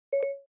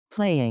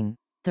Playing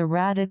the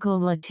Radical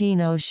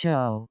Latino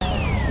Show.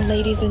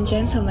 Ladies and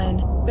gentlemen,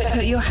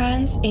 put your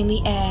hands in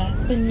the air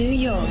for New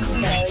York's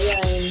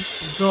very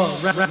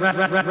own.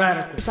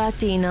 Radical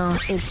Latino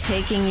is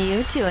taking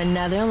you to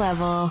another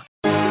level.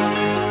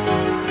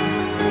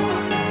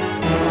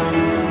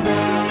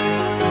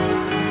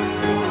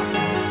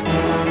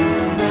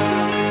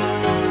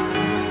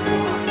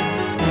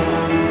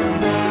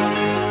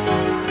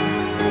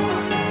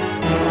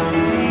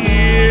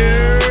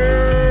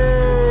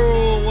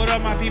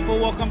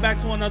 Welcome back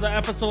to another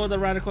episode of the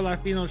Radical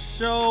Latino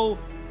Show.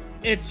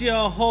 It's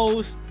your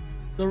host,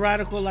 the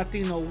Radical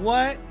Latino.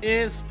 What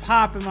is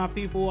poppin', my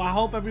people? I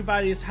hope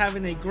everybody is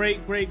having a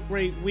great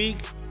week.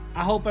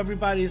 I hope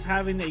everybody is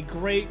having a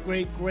great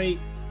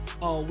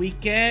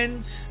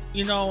weekend.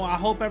 You know, I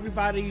hope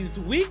everybody's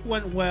week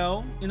went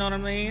well. You know what I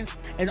mean?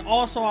 And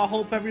also, I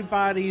hope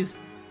everybody's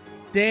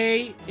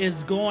day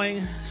is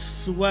going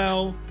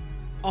swell.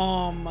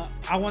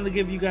 I want to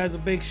give you guys a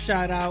big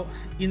shout out.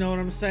 You know what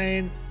I'm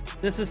saying?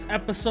 This is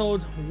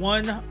episode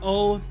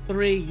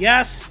 103.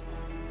 Yes,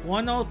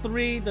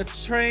 103. The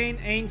train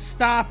ain't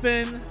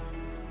stopping.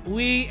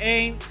 We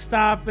ain't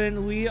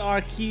stopping.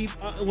 We're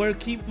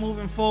keep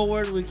moving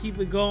forward. We keep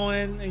it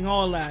going and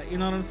all that. You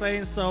know what I'm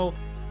saying? So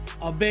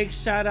a big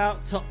shout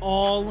out to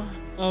all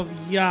of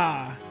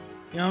y'all.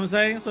 You know what I'm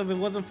saying? So if it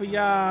wasn't for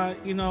y'all,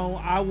 you know,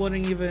 I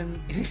wouldn't even,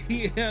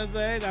 you know what I'm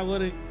saying?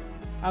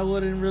 I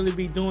wouldn't really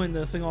be doing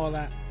this and all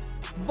that.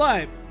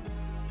 But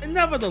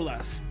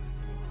nevertheless,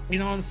 you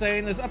know what I'm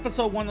saying? This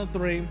episode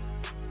 103.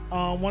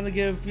 Want to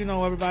give, you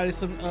know, everybody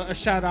a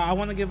shout out. I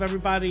want to give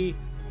everybody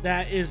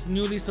that is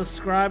newly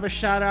subscribed a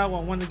shout out.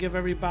 I want to give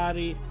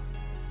everybody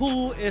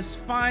who is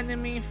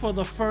finding me for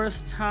the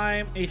first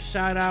time a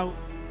shout out.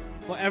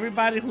 For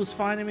everybody who's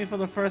finding me for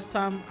the first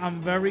time,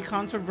 I'm very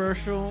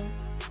controversial.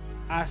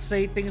 I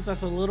say things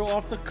that's a little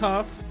off the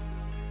cuff,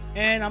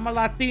 and I'm a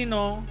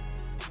Latino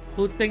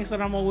who thinks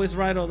that I'm always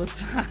right all the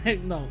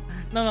time. No.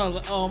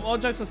 All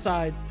jokes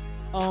aside,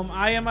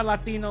 I am a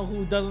Latino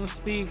who doesn't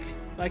speak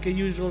like a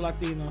usual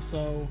Latino,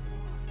 so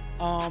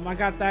I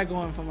got that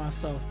going for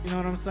myself. You know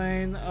what I'm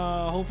saying?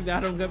 Hopefully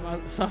I don't get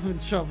myself in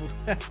trouble.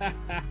 You know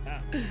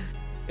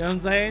what I'm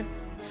saying?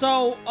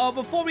 So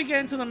before we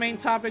get into the main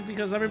topic,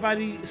 because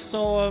everybody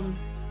saw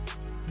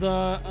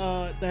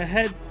the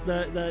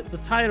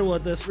title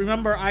of this.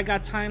 Remember, I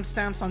got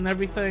timestamps on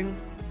everything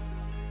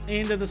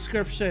in the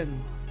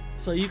description,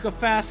 so you can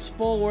fast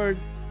forward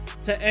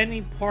to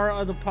any part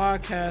of the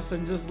podcast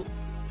and just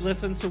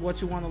listen to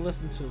what you want to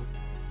listen to.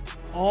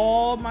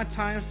 All my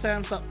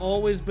timestamps have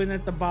always been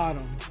at the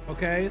bottom.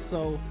 Okay,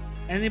 so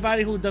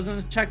anybody who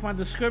doesn't check my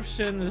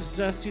description is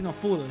just, you know,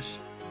 foolish.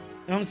 You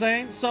know what I'm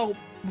saying? So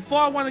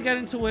before I want to get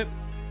into it,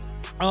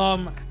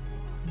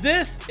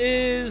 this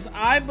is,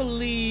 I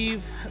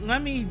believe,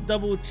 let me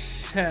double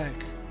check.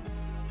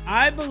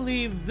 I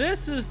believe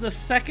this is the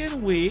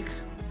second week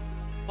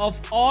of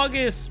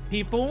August,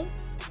 people.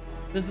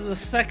 This is the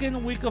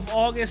second week of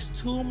August.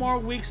 2 more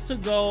weeks to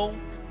go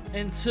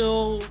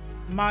until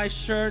my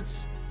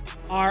shirts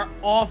are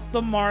off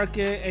the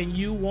market and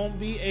you won't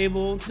be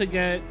able to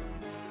get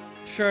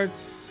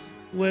shirts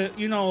with,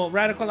 you know, a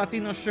Radical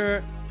Latino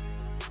shirt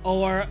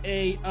or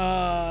a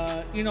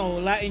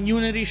Latin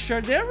Unity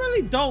shirt. They're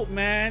really dope,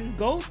 man.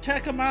 Go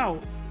check them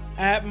out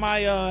at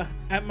my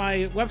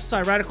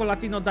website,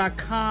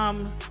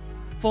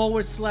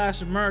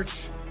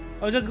 radicallatino.com/merch,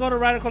 or just go to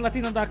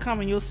radicallatino.com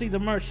and you'll see the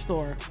merch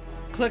store.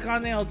 Click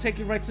on there, it'll take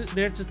you right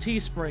there to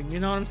Teespring. You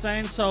know what I'm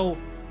saying? So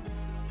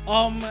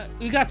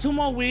we got 2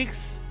 more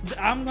weeks.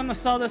 I'm gonna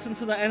sell this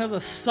into the end of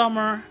the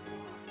summer,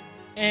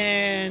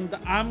 and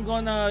I'm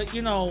gonna,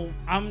 you know,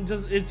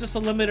 it's just a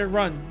limited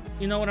run.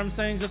 You know what I'm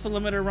saying? Just a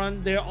limited run.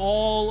 They're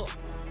all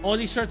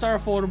these shirts are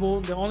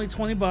affordable. They're only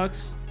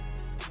 $20.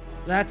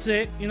 That's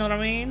it. You know what I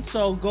mean?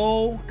 So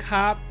go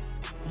cop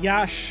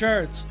ya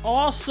shirts.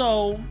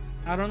 Also,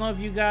 I don't know if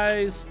you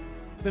guys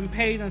been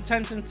paying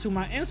attention to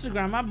my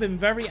Instagram. I've been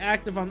very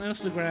active on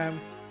Instagram,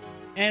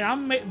 and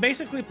I'm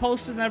basically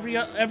posting every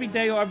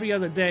day or every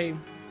other day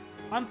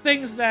on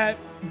things that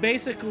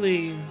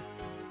basically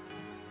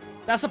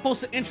that's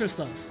supposed to interest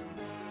us,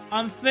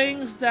 on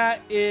things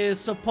that is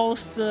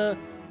supposed to,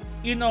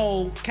 you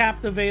know,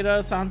 captivate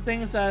us, on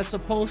things that are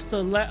supposed to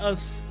let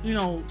us, you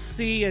know,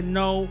 see and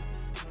know,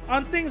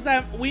 on things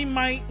that we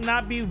might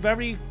not be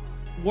very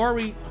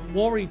worried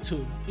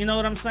to. You know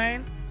what I'm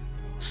saying?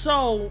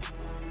 So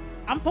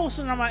I'm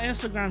posting on my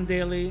Instagram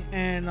daily,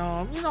 and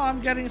you know,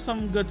 I'm getting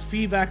some good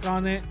feedback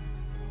on it.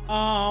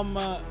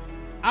 I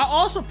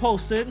also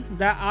posted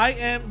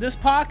that this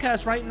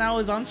podcast right now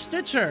is on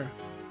Stitcher.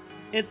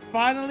 It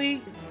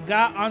finally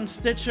got on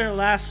Stitcher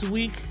last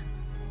week.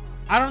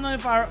 I don't know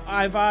if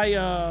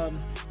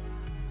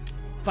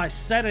I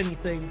said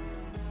anything,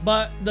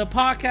 but the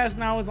podcast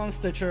now is on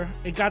Stitcher.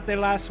 It got there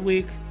last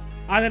week.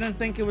 I didn't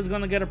think it was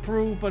gonna get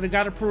approved, but it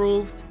got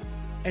approved.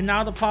 And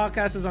now the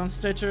podcast is on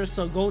Stitcher,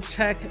 so go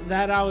check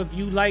that out if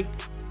you like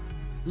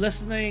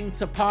listening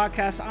to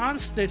podcasts on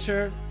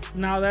Stitcher.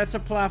 Now that's a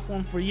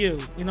platform for you.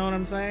 You know what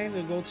I'm saying?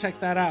 Then go check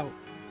that out.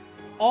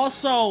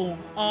 Also,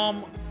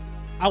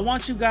 I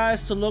want you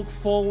guys to look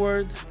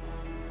forward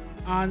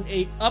on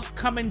a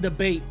upcoming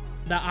debate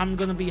that I'm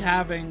gonna be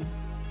having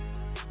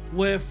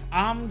with,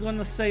 I'm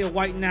gonna say, a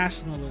white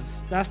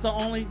nationalist. That's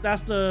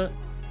the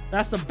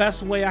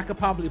best way I could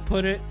probably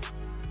put it.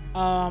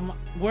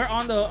 We're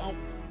on the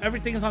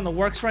everything is on the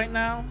works right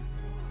now,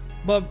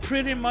 but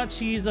pretty much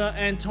he's a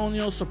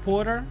Antonio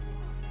supporter.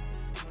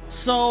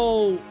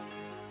 So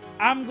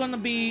I'm gonna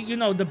be,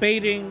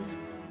 debating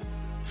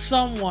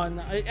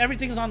someone.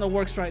 Everything's on the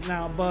works right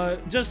now,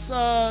 but just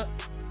look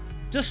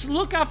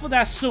out for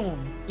that soon.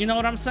 You know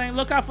what I'm saying?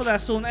 Look out for that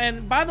soon.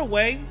 And by the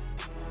way,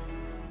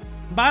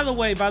 I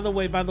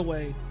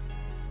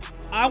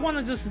want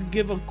to just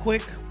give a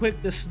quick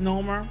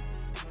disclaimer.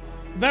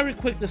 Very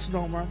quick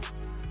disclaimer.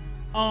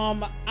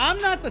 I'm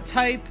not the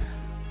type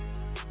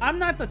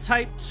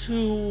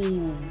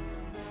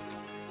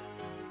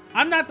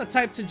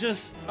to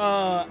just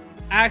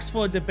ask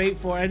for a debate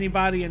for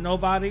anybody and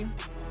nobody.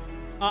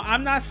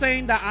 I'm not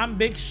saying that I'm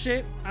big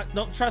shit.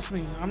 Don't trust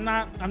me. I'm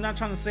not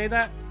trying to say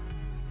that.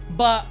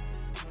 But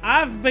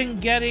I've been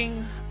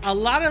getting a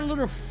lot of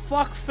little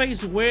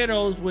fuck-faced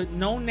weirdos with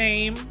no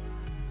name,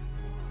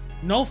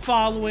 no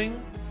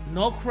following,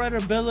 no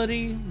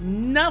credibility,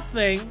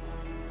 nothing,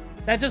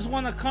 that just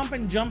want to come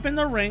and jump in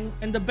the ring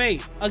and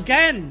debate.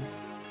 Again,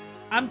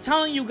 I'm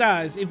telling you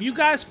guys, if you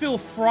guys feel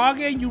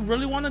froggy and you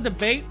really want to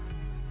debate,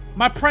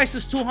 my price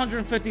is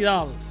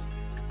 $250.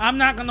 I'm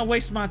not going to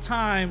waste my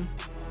time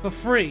for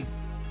free.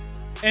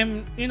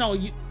 And,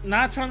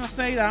 not trying to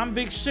say that I'm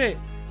big shit,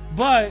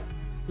 but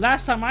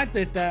last time I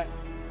did that,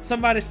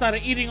 somebody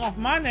started eating off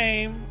my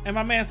name, and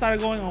my man started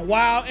going on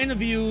wild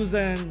interviews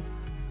and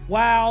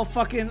wild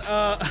fucking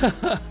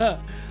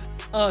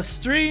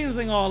streams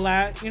and all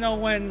that.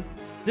 When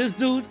this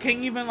dude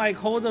can't even like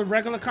hold a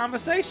regular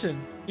conversation.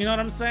 You know what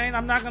I'm saying?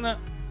 I'm not gonna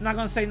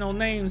say no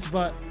names,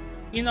 but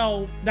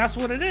that's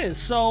what it is.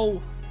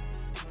 So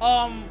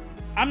I'm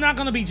not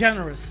gonna be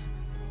generous.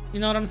 You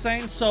know what I'm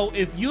saying? So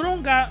if you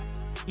don't got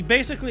a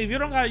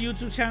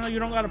YouTube channel, you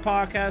don't got a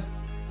podcast,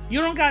 you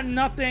don't got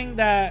nothing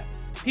that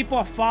people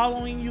are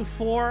following you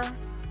for,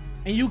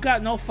 and you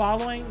got no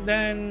following,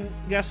 then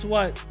guess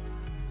what?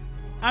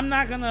 I'm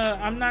not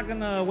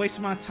gonna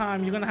waste my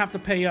time. You're gonna have to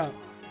pay up.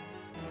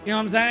 You know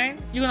what I'm saying?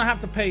 You're gonna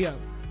have to pay up.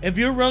 If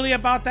you're really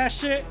about that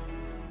shit,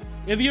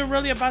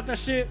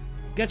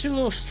 get your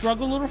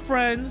little little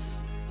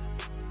friends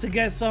to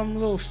get some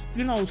little,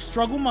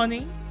 struggle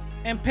money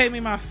and pay me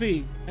my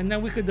fee, and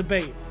then we could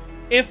debate.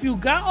 If you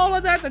got all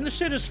of that, then the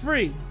shit is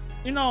free.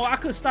 I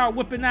could start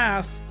whipping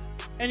ass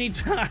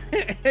anytime.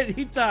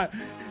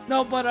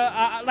 No, but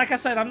like I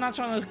said, I'm not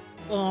trying to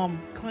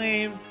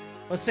claim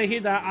or say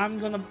here that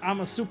I'm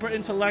a super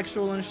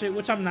intellectual and shit,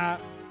 which I'm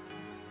not.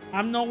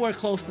 I'm nowhere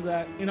close to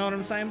that. You know what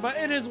I'm saying? But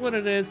it is what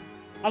it is.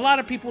 A lot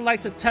of people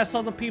like to test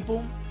other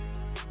people.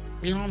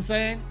 You know what I'm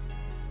saying?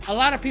 A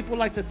lot of people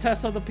like to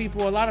test other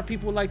people. A lot of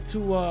people like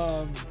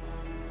to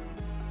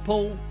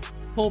pull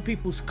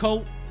people's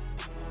coat.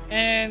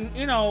 And,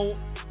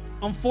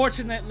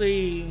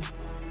 unfortunately,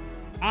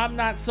 I'm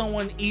not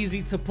someone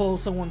easy to pull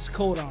someone's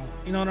coat on.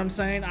 You know what I'm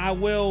saying? I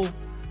will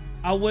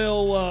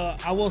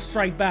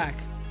strike back,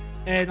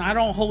 and I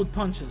don't hold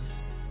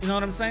punches. You know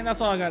what I'm saying?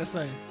 That's all I gotta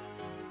say.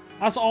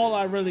 That's all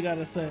I really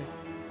gotta say.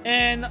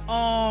 And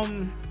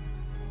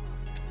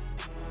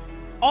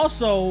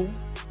also,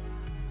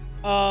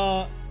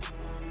 I'm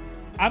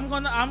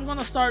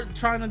gonna start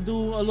trying to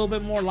do a little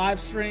bit more live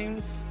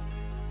streams.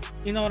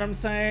 You know what I'm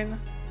saying?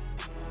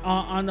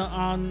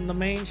 On the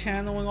main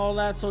channel and all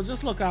that. So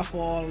just look out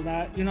for all of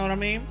that. You know what I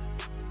mean?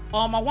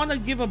 I want to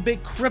give a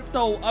big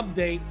crypto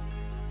update.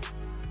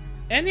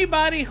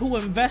 Anybody who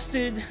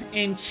invested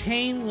in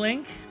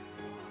Chainlink,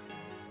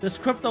 this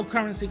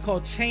cryptocurrency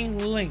called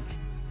Chainlink,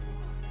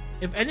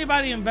 if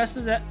anybody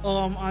invested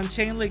on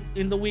Chainlink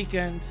in the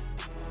weekend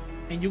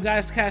and you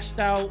guys cashed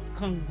out,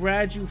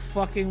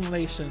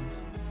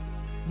 congratulations,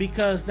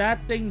 because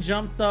that thing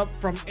jumped up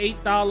from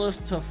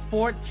 $8 to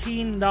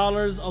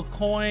 $14 a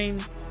coin.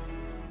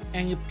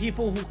 And you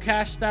people who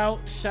cashed out,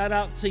 shout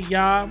out to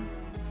y'all.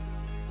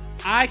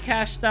 I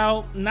cashed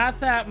out, not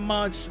that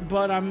much,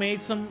 but I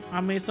made some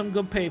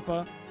good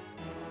paper.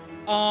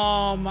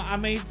 I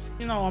made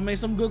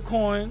some good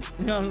coins.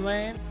 You know what I'm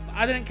saying?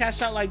 I didn't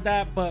cash out like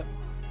that, but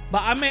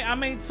I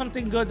made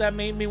something good that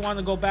made me want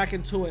to go back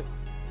into it.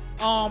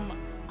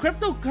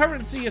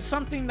 Cryptocurrency is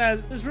something that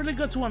is really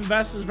good to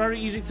invest. It's very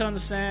easy to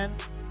understand.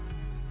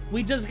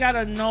 We just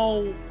gotta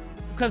know,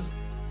 because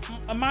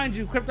mind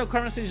you,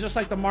 cryptocurrency is just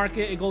like the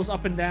market. It goes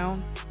up and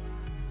down.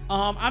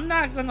 I'm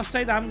not gonna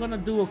say that I'm gonna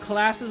do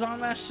classes on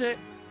that shit.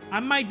 I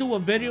might do a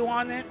video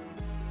on it,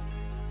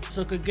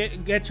 so it could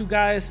get you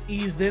guys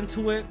eased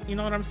into it. You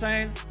know what I'm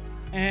saying?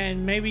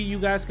 And maybe you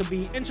guys could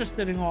be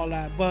interested in all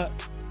that. But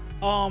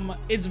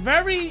it's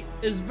very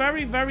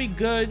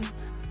good.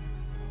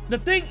 The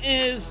thing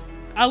is,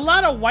 a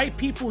lot of white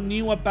people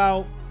knew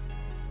about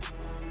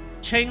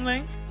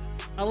Chainlink.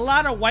 A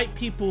lot of white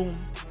people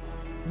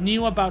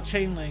knew about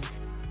Chainlink,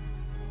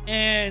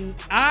 and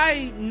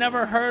I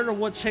never heard of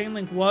what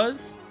Chainlink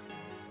was.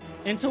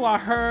 until I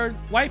heard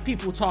white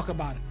people talk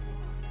about it,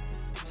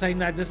 saying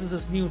that this is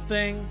this new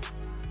thing.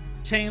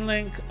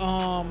 Chainlink,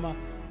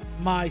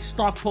 my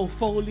stock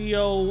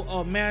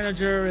portfolio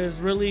manager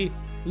is really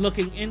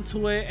looking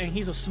into it, and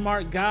he's a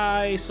smart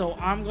guy. So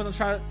I'm gonna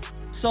try.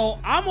 So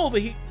I'm over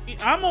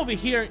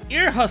here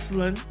ear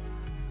hustling. You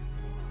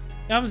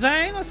know what I'm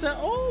saying? I said,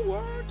 "Oh,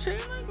 word,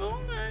 Chainlink,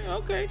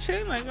 okay,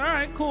 Chainlink, all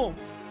right, cool."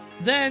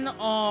 Then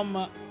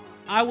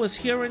I was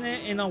hearing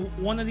it in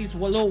one of these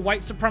little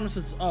white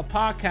supremacist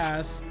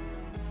podcasts.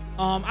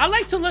 I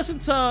like to listen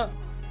to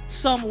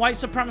some white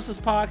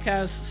supremacist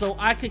podcasts so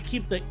I could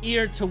keep the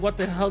ear to what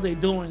the hell they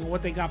doing,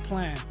 what they got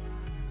planned.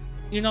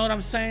 You know what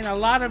I'm saying? A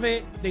lot of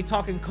it, they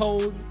talk in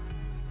code.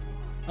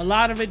 A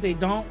lot of it, they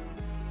don't.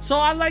 So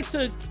I like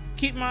to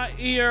keep my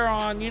ear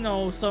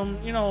on, some,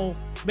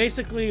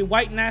 basically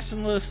white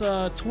nationalist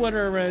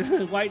Twitter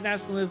and white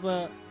nationalist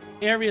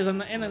areas on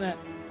the internet.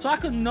 So I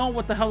could know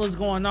what the hell is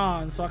going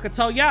on. So I could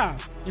tell y'all,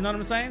 you know what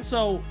I'm saying?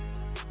 So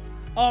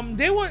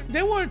they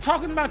were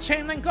talking about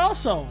Chainlink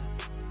also.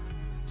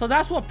 So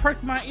that's what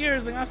perked my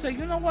ears, and I said,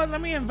 you know what,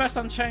 let me invest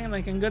on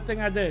Chainlink, and good thing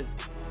I did.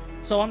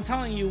 So I'm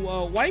telling you,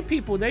 white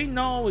people, they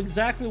know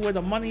exactly where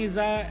the money is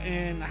at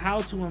and how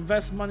to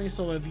invest money.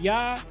 So if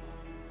y'all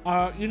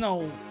are,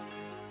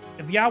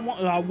 if y'all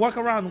want work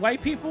around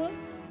white people,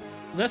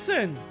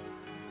 listen,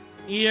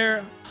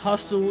 ear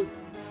hustle.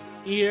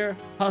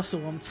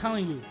 I'm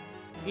telling you,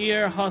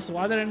 ear hustle.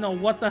 I didn't know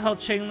what the hell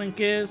Chainlink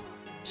is.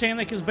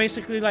 Chainlink is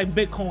basically like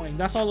Bitcoin.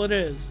 That's all it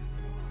is.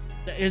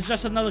 It's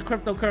just another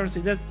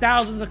cryptocurrency. There's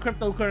thousands of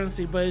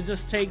cryptocurrency, but it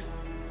just takes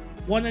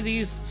one of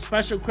these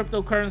special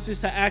cryptocurrencies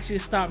to actually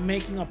start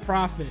making a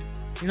profit.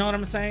 You know what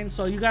I'm saying?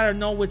 So you gotta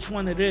know which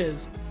one it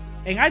is.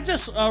 And I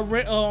just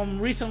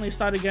recently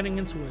started getting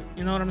into it.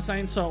 You know what I'm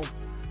saying? So,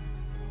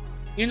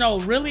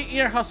 really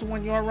ear hustle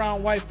when you're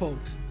around white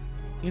folks.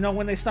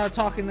 When they start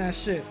talking that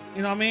shit.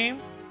 You know what I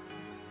mean?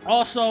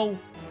 Also,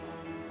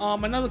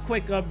 another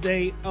quick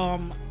update.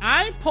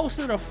 I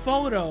posted a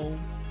photo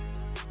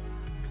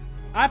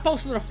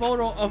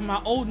of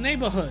my old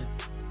neighborhood.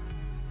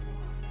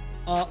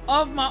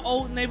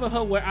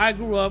 Where I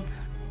grew up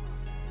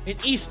in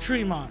East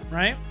Tremont,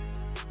 right?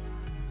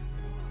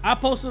 I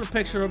posted a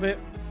picture of it.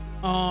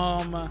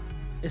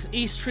 It's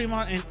East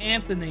Tremont and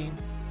Anthony,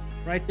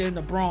 right there in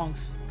the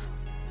Bronx.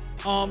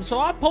 So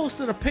I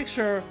posted a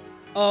picture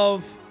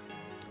of,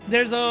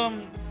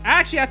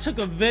 actually I took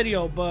a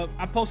video, but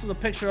I posted a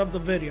picture of the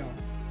video.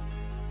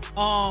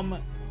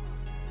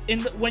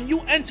 When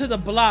you enter the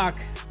block,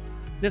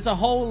 there's a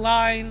whole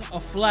line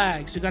of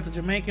flags. You got the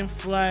Jamaican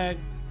flag,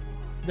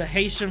 the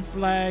Haitian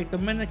flag,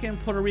 Dominican,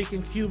 Puerto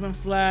Rican, Cuban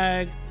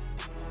flag.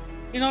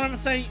 You know what I'm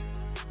saying?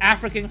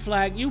 African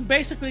flag. You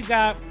basically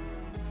got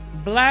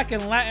black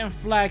and Latin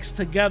flags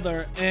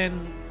together.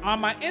 And on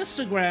my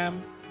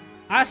Instagram,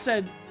 I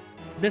said,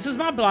 this is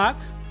my block.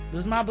 This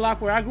is my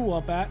block where I grew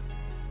up at.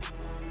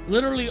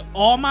 Literally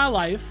all my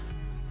life.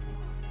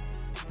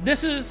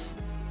 This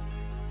is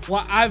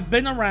what I've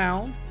been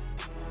around.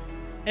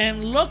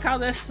 And look how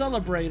they're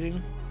celebrating,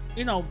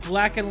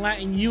 black and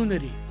Latin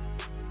unity.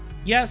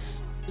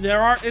 Yes, there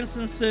are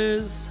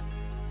instances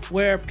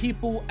where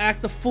people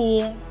act a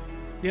fool.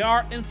 There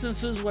are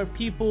instances where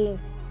people,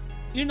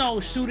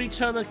 shoot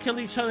each other, kill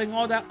each other, and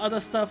all that other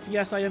stuff.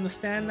 Yes, I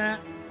understand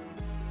that.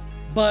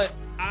 But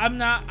I'm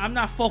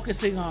not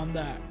focusing on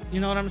that.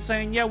 You know what I'm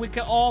saying? Yeah, we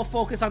can all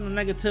focus on the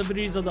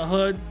negativities of the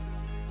hood.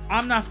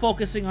 I'm not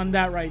focusing on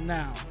that right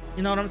now.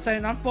 You know what I'm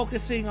saying? I'm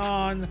focusing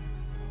on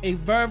a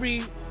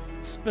very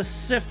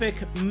specific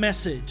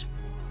message,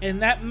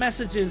 and that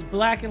message is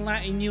black and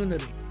Latin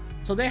unity.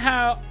 So they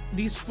have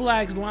these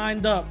flags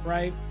lined up,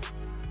 right?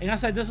 And I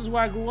said, this is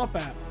where I grew up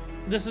at.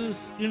 This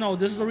is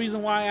the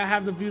reason why I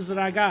have the views that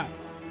I got. You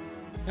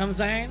know what I'm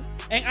saying?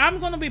 And I'm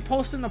gonna be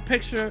posting a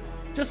picture,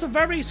 just a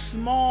very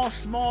small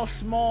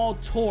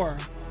tour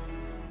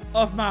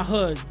of my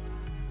hood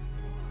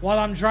while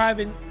I'm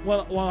driving.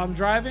 While I'm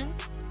driving,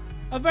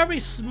 a very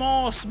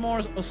small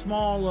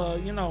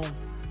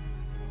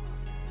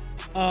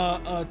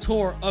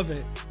tour of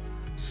it,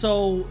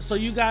 so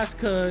you guys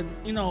could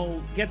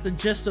get the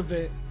gist of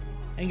it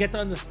and get the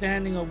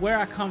understanding of where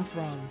I come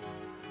from,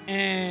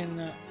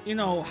 and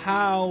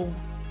how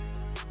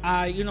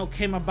I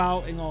came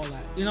about and all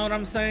that. You know what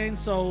I'm saying?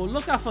 So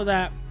look out for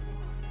that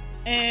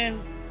and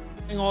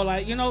all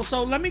that.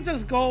 So let me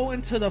just go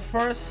into the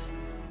first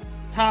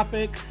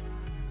topic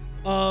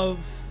of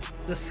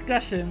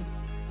discussion,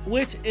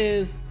 which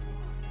is,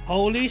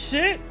 holy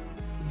shit,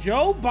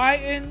 Joe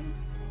Biden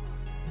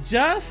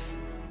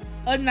just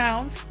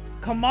announced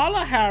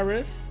Kamala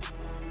Harris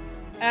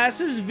as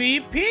his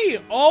VP.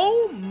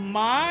 Oh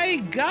my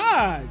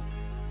God.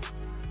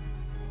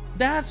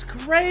 That's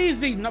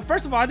crazy. Now,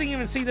 first of all, I didn't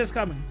even see this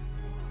coming.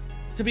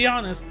 To be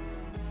honest,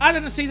 I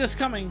didn't see this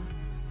coming.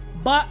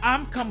 But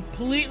I'm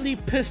completely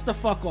pissed the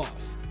fuck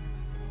off.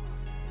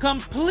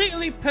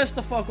 Completely pissed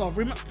the fuck off.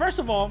 First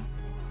of all,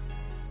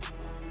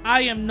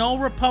 I am no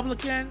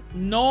Republican,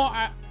 nor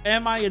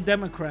am I a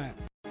Democrat.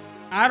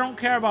 I don't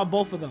care about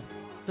both of them.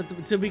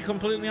 To be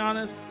completely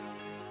honest,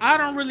 I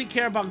don't really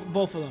care about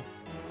both of them.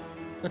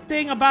 The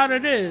thing about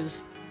it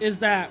is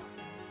that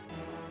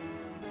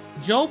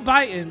Joe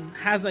Biden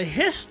has a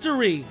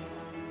history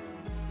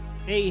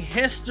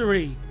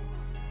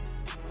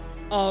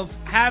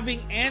of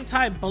having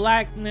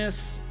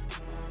anti-blackness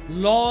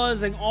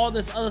laws and all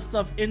this other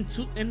stuff in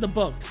the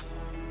books.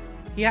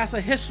 He has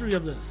a history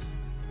of this.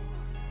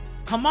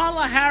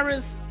 Kamala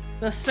Harris,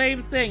 the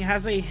same thing,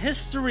 has a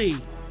history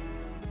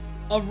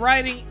of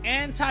writing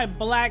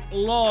anti-black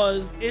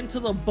laws into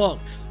the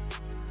books.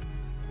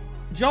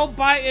 Joe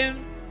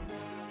Biden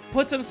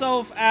puts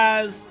himself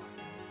as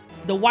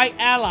the white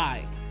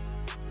ally,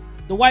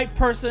 the white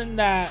person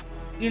that,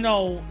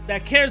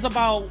 that cares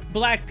about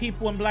black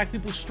people and black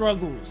people's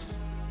struggles.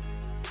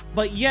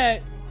 But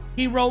yet,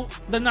 he wrote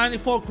the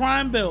 94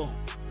 crime bill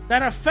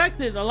that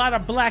affected a lot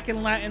of black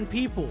and Latin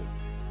people.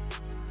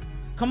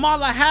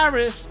 Kamala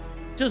Harris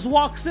just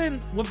walks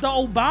in with the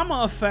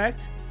Obama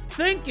effect,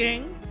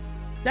 thinking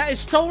that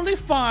it's totally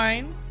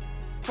fine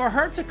for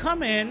her to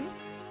come in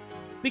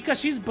because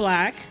she's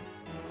black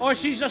or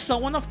she's just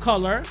someone of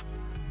color,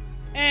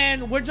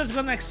 and we're just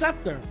gonna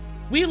accept her.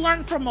 We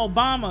learned from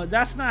Obama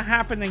that's not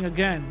happening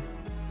again.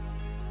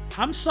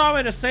 I'm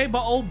sorry to say,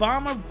 but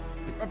Obama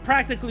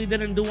practically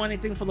didn't do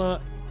anything for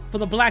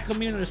the black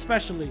community,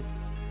 especially.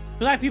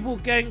 Black people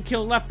getting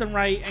killed left and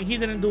right, and he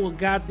didn't do a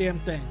goddamn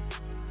thing.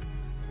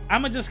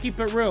 I'ma just keep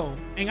it real.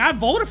 And I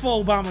voted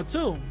for Obama too.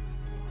 You know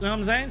what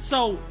I'm saying?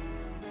 So,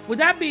 with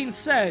that being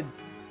said,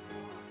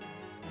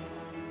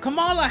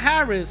 Kamala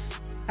Harris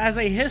has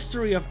a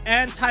history of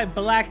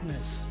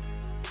anti-blackness.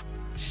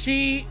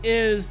 She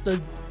is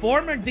the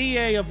former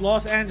DA of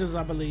Los Angeles,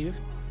 I believe.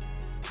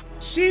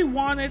 She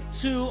wanted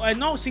to, I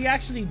know she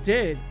actually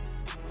did.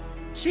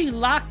 She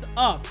locked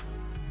up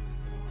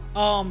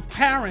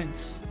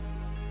parents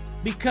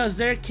because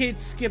their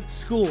kids skipped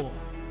school.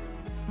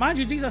 Mind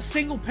you, these are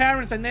single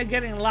parents and they're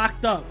getting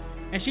locked up.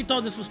 And she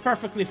thought this was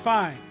perfectly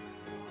fine.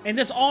 And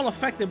this all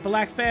affected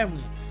black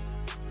families.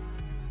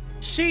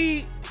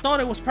 She thought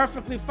it was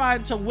perfectly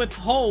fine to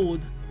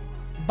withhold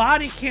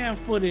body cam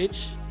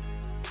footage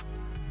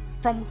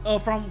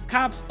from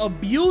cops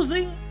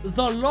abusing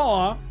the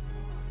law,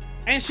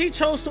 and she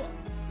chose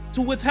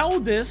to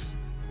withhold this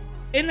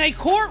in a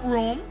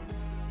courtroom,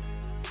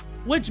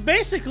 which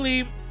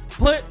basically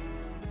put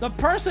the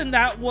person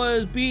that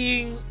was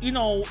being,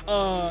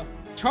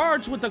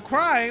 charged with the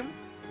crime,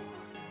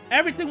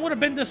 everything would have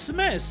been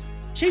dismissed.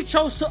 She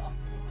chose to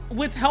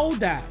withhold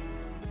that.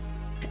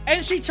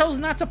 And she chose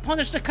not to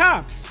punish the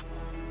cops.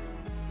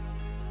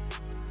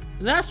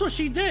 That's what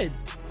she did.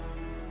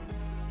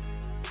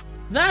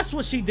 That's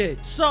what she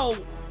did. So,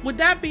 with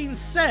that being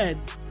said,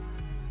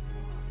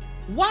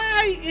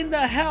 why in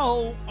the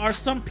hell are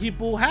some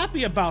people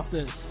happy about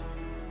this?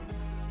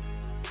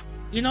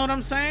 You know what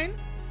I'm saying?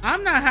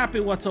 I'm not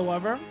happy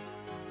whatsoever.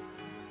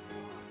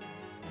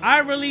 I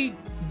really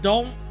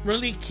don't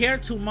care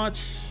too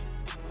much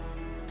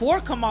for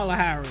Kamala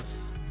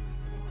Harris.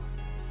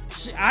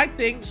 I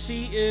think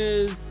she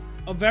is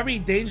a very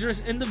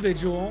dangerous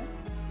individual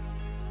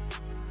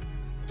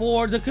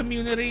for the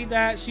community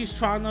that she's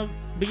trying to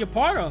be a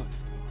part of.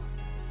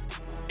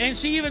 And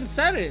she even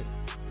said it.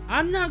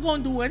 I'm not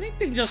going to do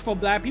anything just for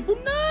black people.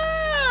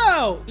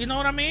 No! You know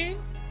what I mean?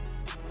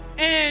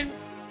 And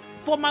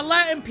for my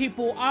Latin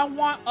people, I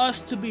want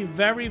us to be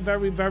very,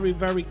 very, very,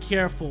 very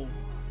careful.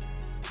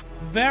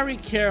 Very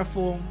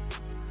careful.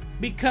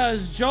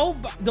 Because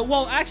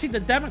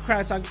the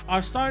Democrats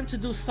are starting to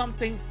do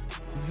something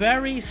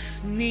very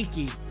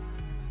sneaky.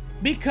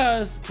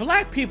 Because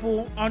black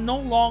people are no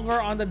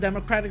longer on the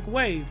Democratic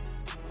wave.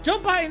 Joe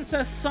Biden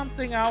says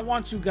something. I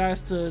want you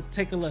guys to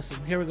take a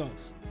listen. Here it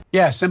goes.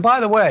 Yes, and by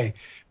the way,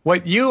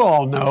 what you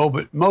all know,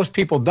 but most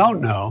people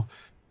don't know,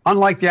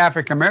 unlike the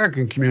African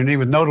American community,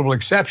 with notable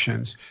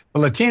exceptions, the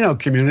Latino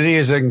community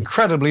is an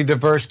incredibly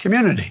diverse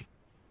community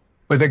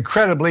with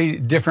incredibly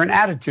different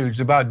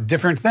attitudes about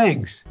different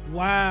things.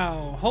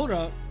 Wow. Hold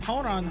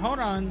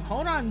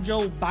on,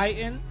 Joe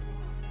Biden.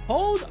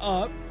 Hold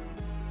up.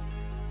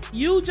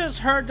 You just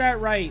heard that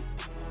right.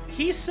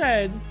 He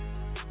said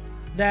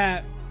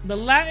that the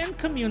Latin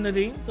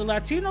community, the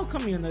Latino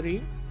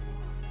community,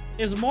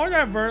 is more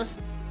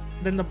diverse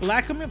than the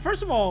black community.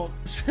 First of all,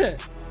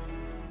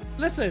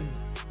 listen,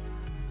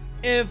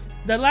 if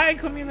the Latin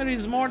community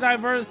is more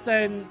diverse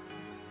than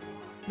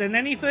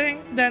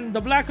anything, then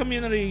the black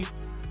community,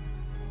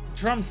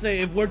 Trump say,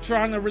 if we're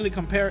trying to really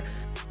compare,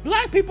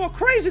 black people are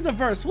crazy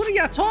diverse. What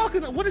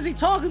is he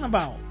talking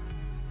about?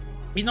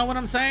 You know what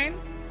I'm saying?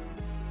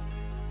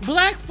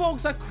 Black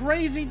folks are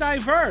crazy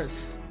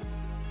diverse.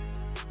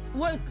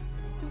 What?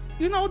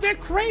 They're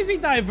crazy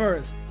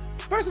diverse.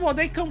 First of all,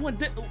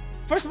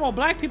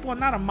 black people are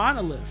not a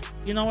monolith.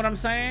 You know what I'm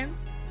saying?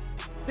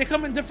 They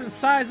come in different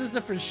sizes,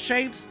 different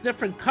shapes,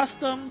 different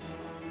customs.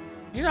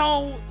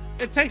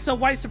 It takes a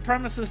white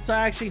supremacist to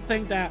actually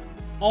think that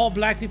all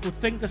black people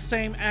think the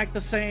same, act the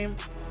same,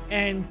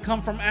 and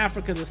come from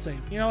Africa the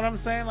same. You know what I'm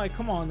saying? Like,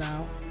 come on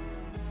now.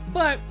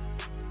 But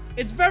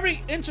it's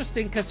very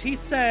interesting because he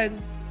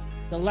said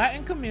the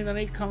Latin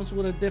community comes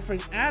with a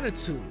different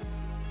attitude.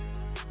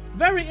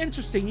 Very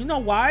interesting. You know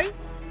why?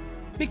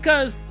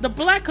 Because the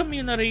black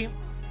community,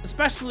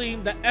 especially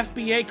the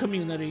FBA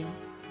community,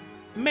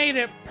 made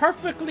it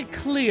perfectly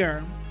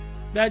clear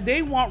that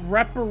they want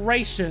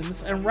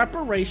reparations, and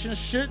reparations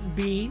should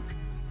be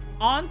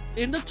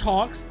in the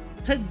talks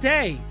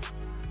today.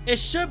 It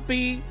should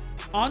be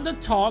on the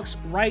talks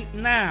right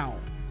now.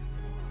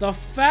 The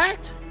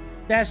fact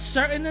that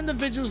certain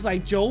individuals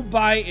like Joe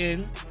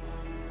Biden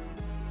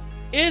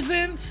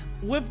isn't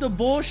with the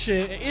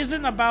bullshit, it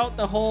isn't about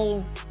the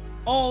whole,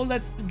 oh,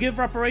 let's give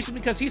reparations,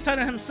 because he said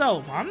it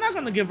himself. I'm not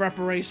gonna give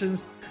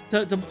reparations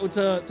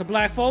to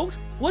black folks.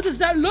 What does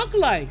that look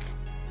like?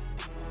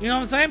 You know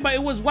what I'm saying? But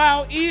it was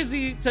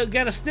easy to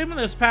get a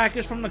stimulus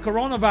package from the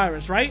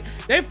coronavirus, right?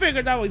 They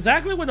figured out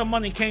exactly where the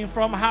money came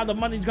from, how the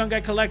money's gonna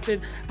get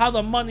collected, how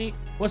the money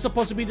was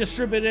supposed to be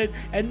distributed,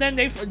 and then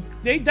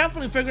they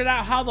definitely figured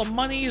out how the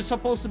money is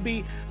supposed to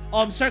be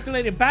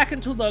circulated back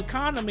into the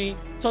economy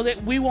so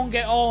that we won't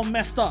get all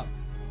messed up.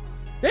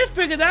 They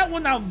figured that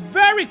one out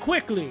very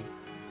quickly.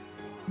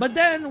 But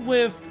then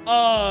with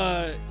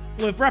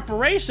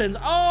reparations,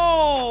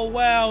 oh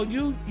well,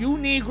 you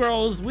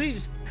Negroes,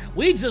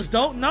 we just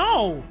don't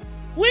know.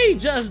 We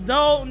just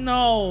don't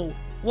know.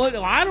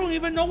 Well, I don't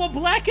even know what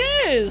black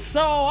is,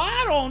 so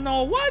I don't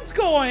know what's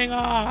going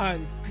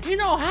on. You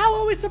know, how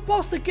are we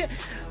supposed to get,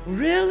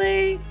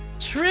 really?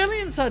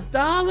 Trillions of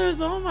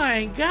dollars? Oh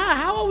my God,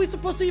 how are we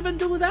supposed to even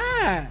do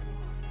that?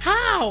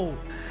 How?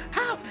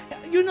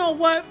 You know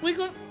what?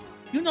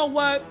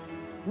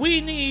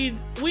 We need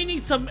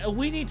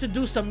to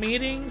do some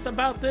meetings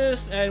about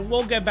this, and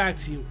we'll get back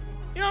to you.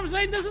 You know what I'm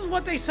saying? This is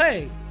what they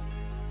say.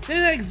 This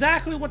is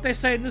exactly what they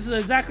say. This is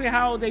exactly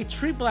how they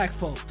treat black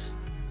folks.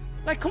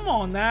 Like, come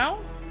on now.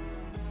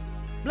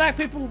 Black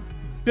people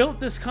built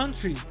this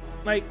country.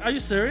 Like, are you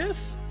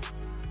serious?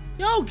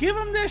 Yo, give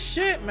them their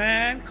shit,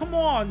 man. Come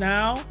on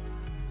now.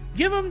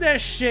 Give them their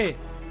shit.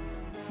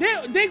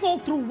 They go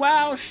through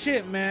wild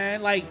shit,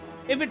 man. Like,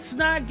 if it's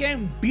not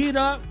getting beat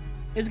up,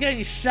 it's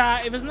getting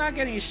shot. If it's not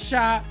getting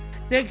shot,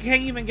 they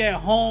can't even get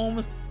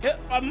homes.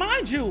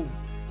 Mind you,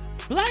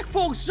 black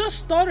folks just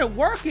started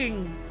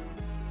working,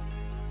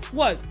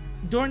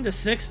 during the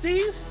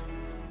 60s?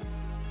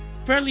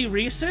 Fairly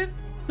recent.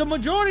 The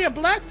majority of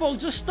black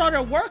folks just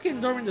started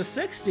working during the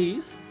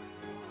 60s.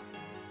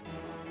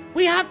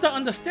 We have to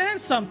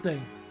understand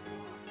something.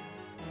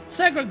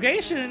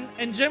 Segregation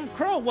and Jim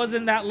Crow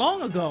wasn't that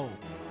long ago.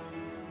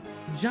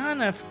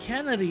 John F.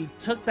 Kennedy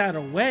took that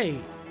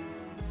away.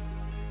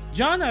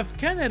 John F.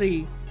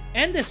 Kennedy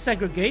ended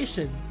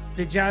segregation.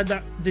 Did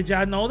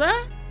y'all know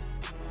that?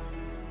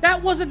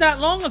 That wasn't that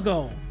long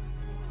ago.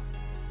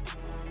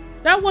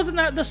 That wasn't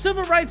that the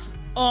civil rights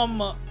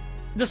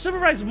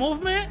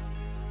movement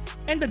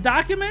and the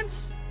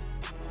documents.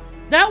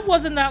 That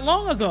wasn't that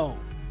long ago.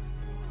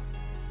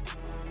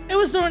 It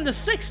was during the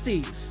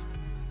 60s.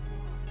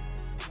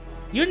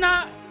 You're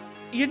not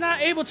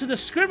able to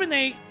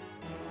discriminate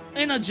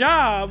in a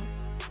job.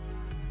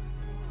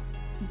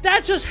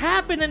 That just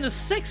happened in the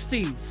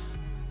 60s.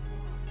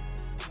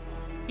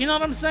 You know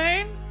what I'm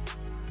saying?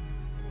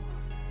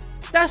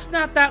 That's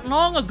not that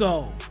long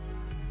ago.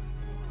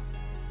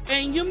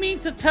 And you mean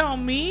to tell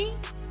me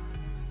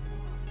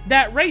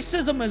that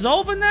racism is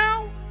over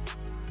now?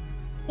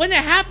 When it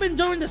happened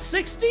during the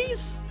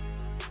 60s?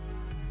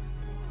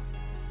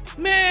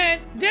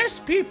 Man, there's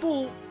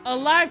people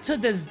alive to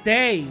this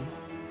day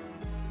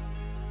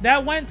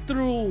that went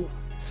through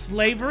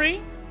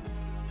slavery,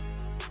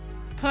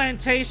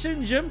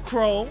 plantation, Jim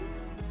Crow,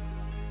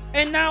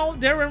 and now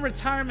they're in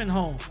retirement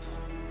homes.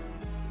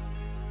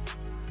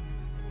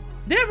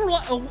 There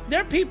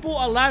are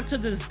people alive to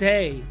this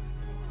day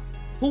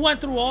who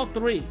went through all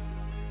three.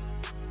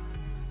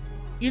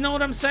 You know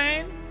what I'm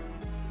saying?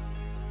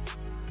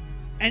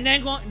 And they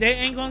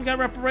ain't gonna get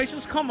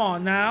reparations? Come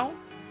on now.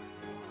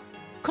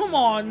 Come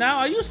on now.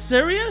 Are you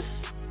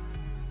serious?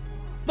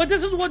 But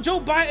this is what Joe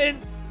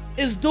Biden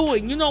is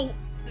doing. You know,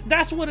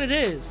 that's what it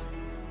is.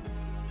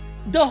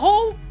 The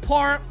whole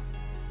part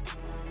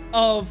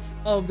of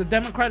the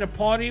Democratic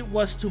Party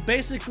was to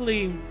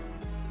basically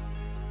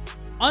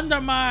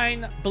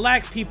undermine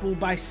black people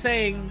by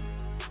saying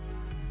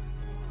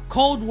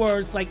code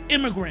words like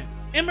immigrant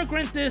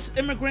this,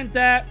 immigrant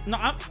that. No,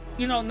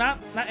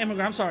 not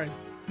immigrant. I'm sorry.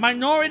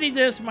 Minority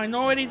this,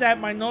 minority that,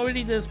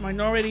 minority this,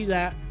 minority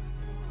that.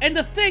 And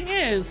the thing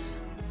is,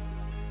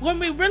 when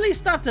we really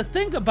stop to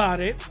think about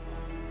it,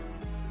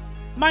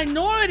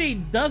 minority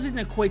doesn't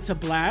equate to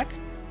black.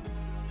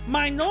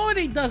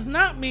 Minority does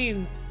not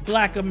mean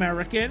black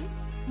American.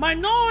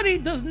 Minority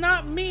does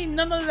not mean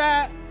none of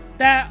that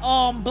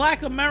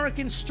black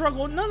American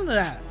struggle, none of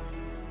that.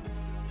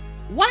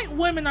 White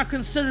women are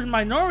considered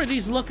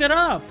minorities, look it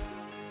up.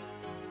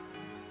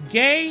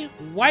 Gay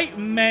white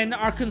men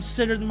are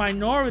considered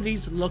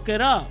minorities, look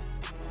it up.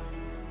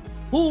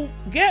 Who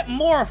get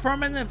more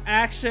affirmative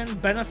action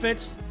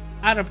benefits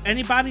out of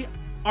anybody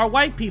are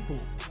white people.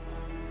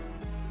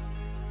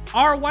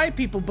 Are white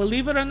people,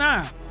 believe it or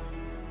not.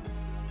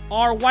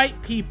 Are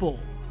white people.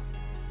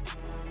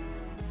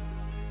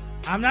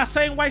 I'm not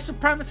saying white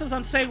supremacists,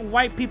 I'm saying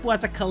white people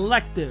as a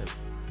collective.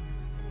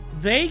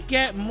 They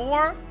get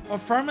more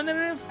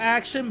affirmative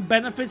action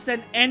benefits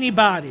than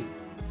anybody.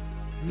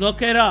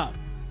 Look it up.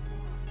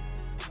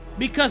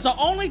 Because the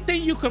only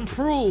thing you can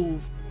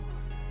prove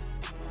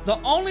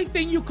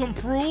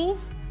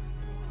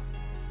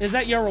is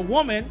that you're a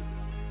woman.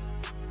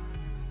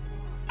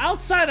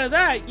 Outside of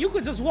that, you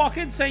could just walk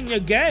in saying you're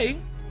gay,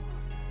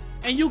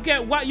 and you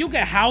get what? You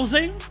get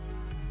housing.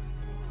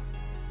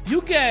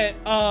 You get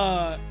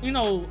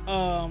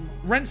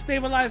rent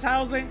stabilized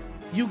housing.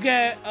 You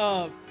get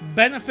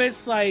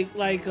benefits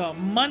like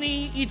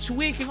money each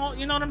week, and all,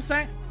 you know what I'm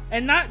saying?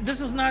 And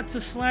this is not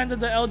to slander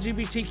the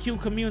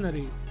LGBTQ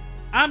community.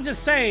 I'm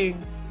just saying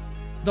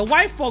the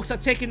white folks are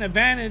taking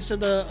advantage of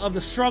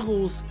the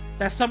struggles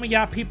that some of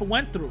y'all people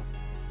went through.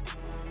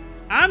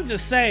 I'm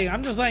just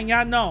letting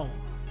y'all know.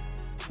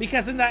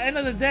 Because in the end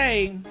of the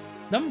day,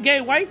 them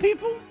gay white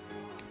people,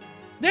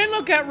 they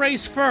look at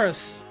race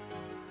first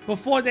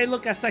before they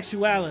look at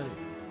sexuality.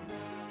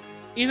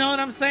 You know what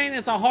I'm saying?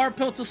 It's a hard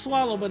pill to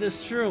swallow, but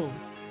it's true.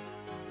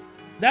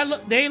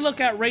 They look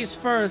at race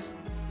first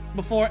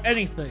before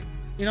anything.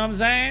 You know what I'm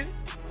saying?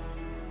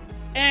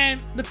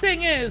 And the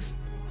thing is,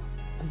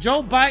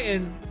 Joe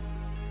Biden,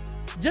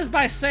 just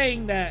by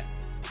saying that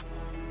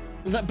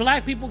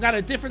black people got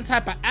a different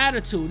type of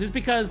attitude, is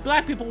because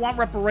black people want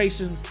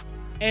reparations,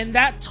 and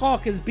that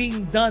talk is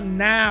being done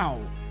now.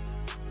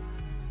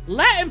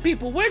 Latin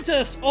people, we're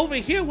just over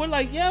here. We're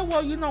like, yeah,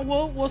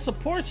 well, we'll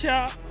support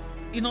y'all.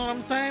 You know what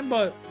I'm saying?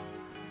 But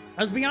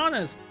let's be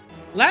honest,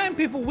 Latin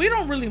people, we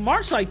don't really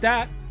march like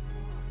that.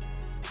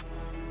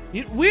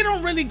 We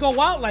don't really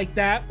go out like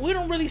that. We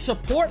don't really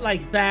support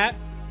like that.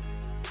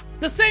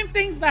 The same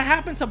things that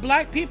happen to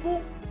black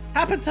people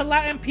happen to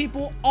Latin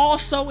people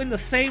also in the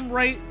same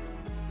rate.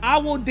 I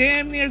will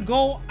damn near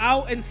go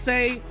out and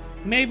say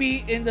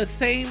maybe in the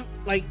same,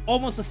 like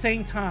almost the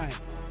same time.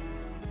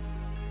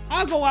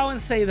 I'll go out and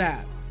say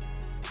that.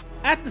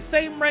 At the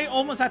same rate,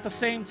 almost at the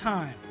same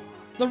time.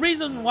 The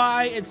reason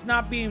why it's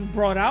not being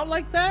brought out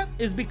like that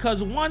is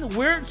because, one,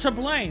 we're to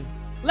blame.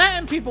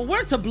 Latin people,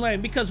 we're to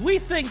blame because we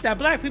think that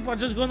black people are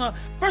just gonna,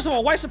 first of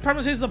all, white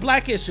supremacy is a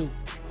black issue.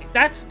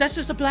 That's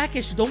just a black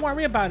issue. Don't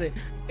worry about it.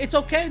 It's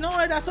okay. No,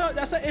 that's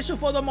an issue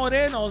for the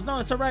Morenos. No,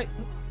 it's all right.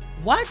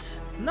 What?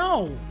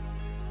 No.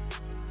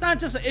 Not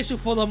just an issue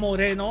for the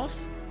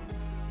Morenos.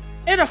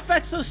 It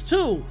affects us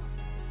too.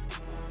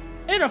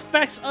 It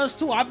affects us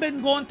too. I've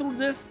been going through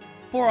this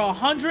for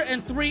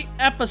 103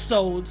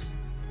 episodes,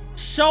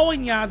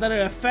 showing y'all that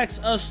it affects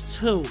us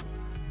too.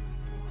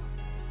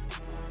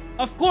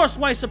 Of course,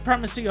 white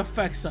supremacy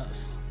affects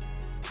us.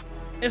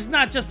 It's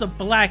not just a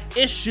black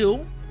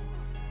issue.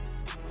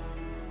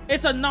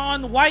 It's a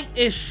non-white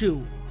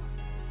issue.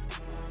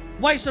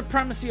 White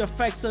supremacy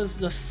affects us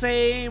the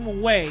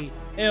same way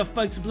it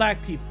affects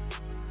black people.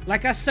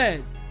 Like I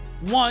said,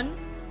 one,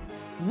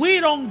 we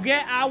don't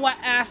get our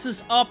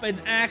asses up and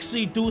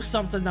actually do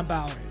something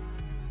about it.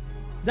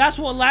 That's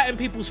what Latin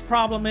people's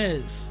problem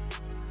is.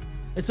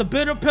 It's a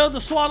bitter pill to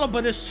swallow,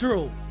 but it's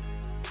true.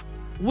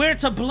 We're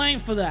to blame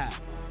for that.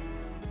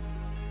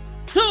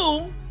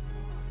 Two,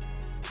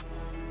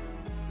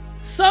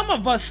 some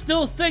of us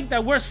still think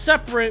that we're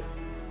separate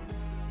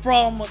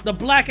from the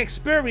black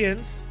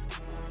experience,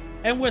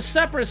 and we're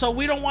separate, so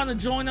we don't want to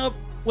join up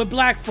with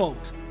black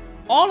folks.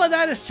 All of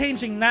that is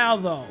changing now,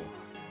 though,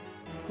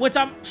 which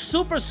I'm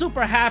super,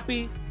 super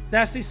happy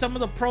that I see some of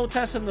the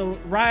protests and the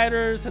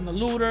rioters and the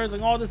looters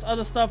and all this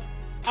other stuff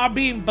are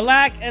being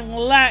black and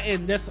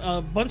Latin. There's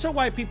a bunch of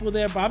white people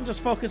there, but I'm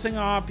just focusing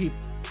on our people.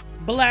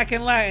 Black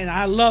and Latin.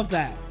 I love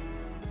that.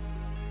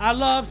 I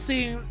love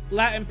seeing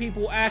Latin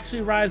people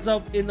actually rise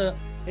up in the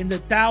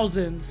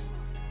thousands,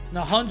 in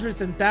the hundreds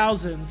and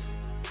thousands,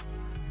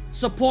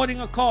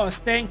 supporting a cause.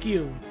 Thank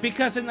you.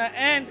 Because in the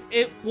end,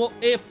 it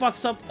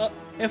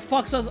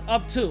fucks us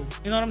up too.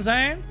 You know what I'm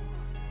saying?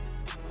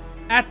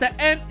 At the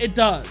end, it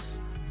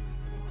does.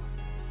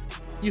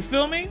 You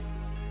feel me?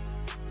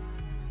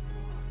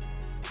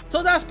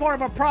 So that's part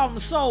of our problem.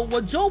 So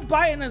what Joe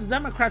Biden and the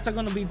Democrats are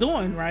going to be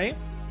doing, right?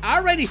 I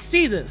already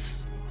see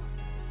this.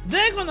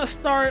 They're going to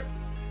start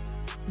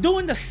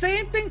doing the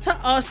same thing to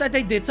us that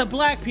they did to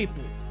black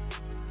people.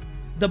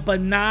 The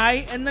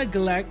deny and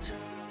neglect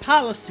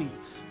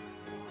policies.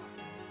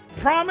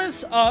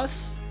 Promise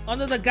us,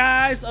 under the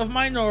guise of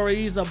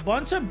minorities, a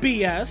bunch of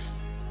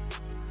BS.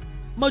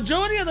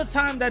 Majority of the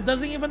time, that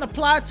doesn't even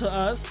apply to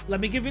us.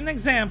 Let me give you an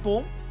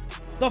example.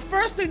 The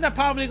first thing they're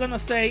probably going to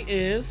say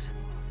is,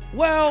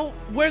 well,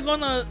 we're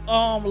going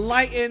to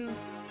lighten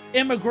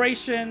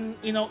immigration,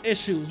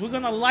 issues. We're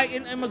going to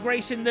lighten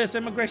immigration this,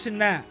 immigration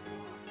that.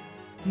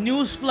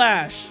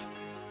 Newsflash.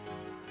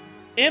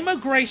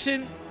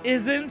 Immigration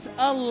isn't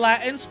a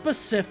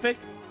Latin-specific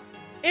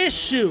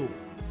issue.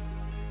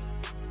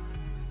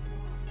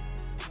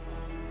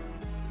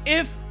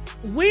 If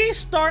we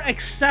start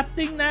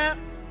accepting that,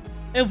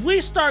 if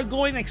we start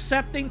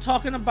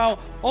talking about,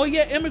 oh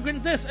yeah,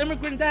 immigrant this,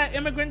 immigrant that,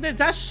 immigrant this,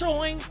 that's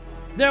showing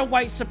their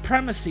white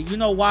supremacy. You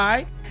know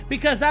why?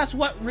 Because that's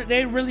what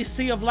they really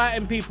see of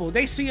Latin people.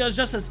 They see us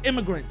just as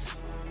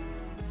immigrants,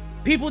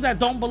 people that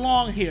don't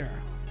belong here.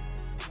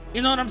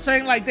 You know what I'm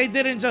saying? Like, they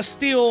didn't just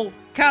steal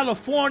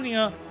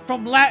California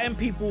from Latin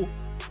people,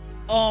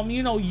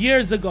 you know,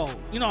 years ago,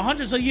 you know,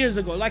 hundreds of years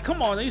ago. Like,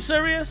 come on, are you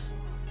serious?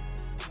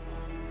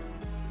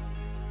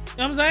 You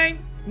know what I'm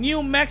saying?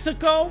 New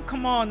Mexico,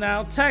 come on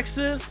now.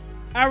 Texas,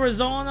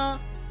 Arizona,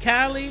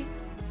 Cali,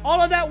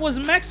 all of that was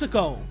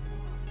Mexico.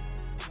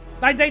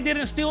 Like, they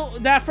didn't steal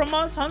that from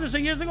us hundreds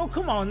of years ago?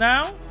 Come on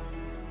now.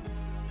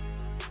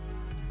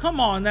 Come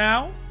on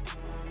now.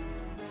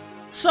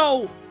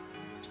 So,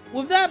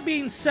 with that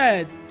being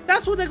said,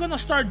 that's what they're gonna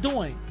start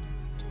doing.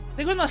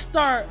 They're gonna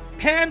start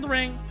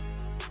pandering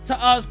to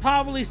us,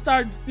 probably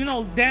start, you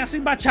know,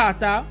 dancing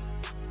bachata.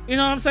 You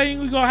know what I'm saying?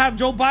 We're gonna have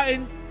Joe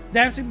Biden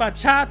dancing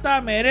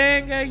bachata,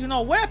 merengue, you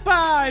know,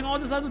 huepa, and all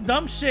this other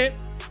dumb shit.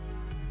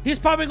 He's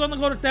probably gonna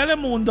go to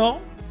Telemundo,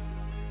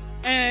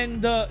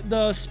 and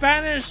the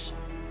Spanish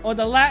or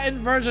the Latin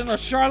version of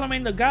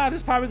Charlemagne the God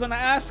is probably gonna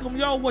ask him,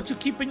 yo, what you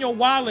keep in your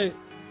wallet?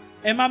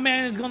 And my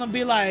man is gonna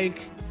be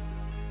like,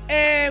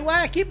 what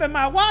I keep in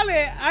my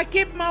wallet? I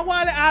keep my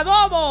wallet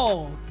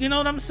adobo. You know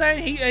what I'm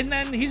saying? And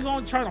then he's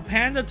gonna try to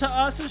pander to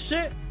us and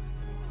shit.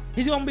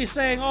 He's gonna be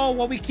saying, oh,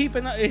 what we keep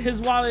in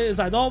his wallet is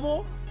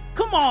adobo.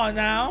 Come on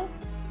now.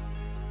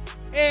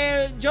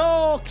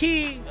 Yo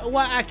keep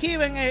what I keep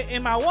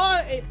in my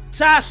wallet,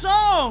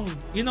 sazon.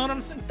 You know what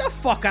I'm saying? Get the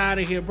fuck out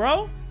of here,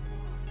 bro.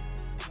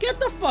 Get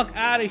the fuck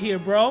out of here,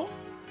 bro.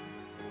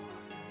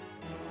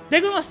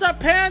 They're gonna start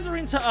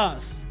pandering to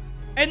us.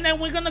 And then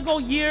we're gonna go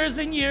years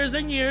and years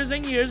and years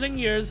and years and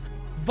years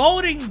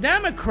voting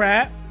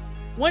Democrat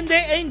when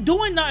they ain't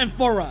doing nothing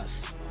for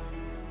us.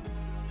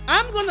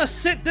 I'm gonna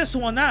sit this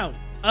one out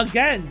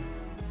again.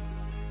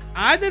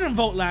 I didn't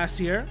vote last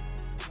year,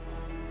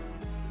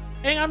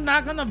 and I'm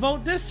not gonna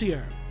vote this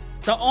year.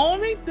 The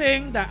only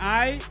thing that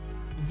I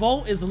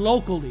vote is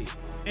locally,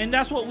 and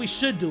that's what we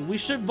should do. We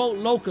should vote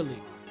locally.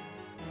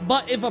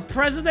 But if a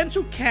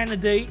presidential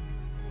candidate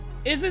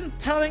isn't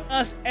telling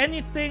us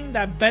anything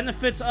that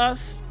benefits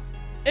us,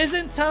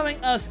 isn't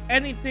telling us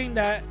anything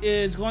that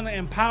is going to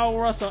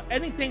empower us or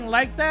anything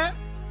like that,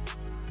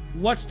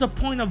 what's the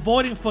point of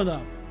voting for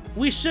them?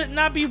 We should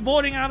not be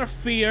voting out of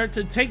fear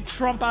to take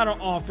Trump out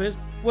of office.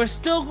 We're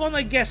still going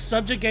to get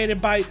subjugated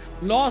by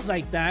laws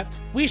like that.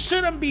 We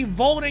shouldn't be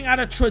voting out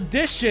of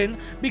tradition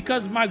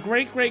because my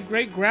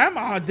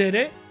great-great-great-grandma did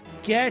it.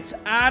 Get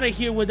out of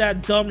here with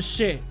that dumb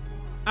shit.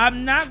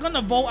 I'm not going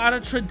to vote out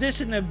of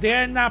tradition if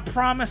they're not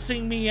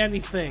promising me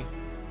anything.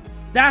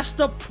 That's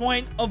the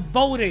point of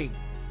voting.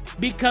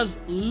 Because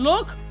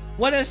look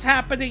what is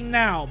happening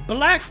now.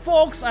 Black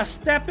folks are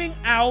stepping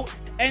out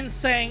and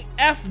saying,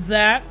 F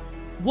that.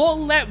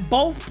 We'll let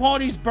both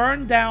parties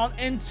burn down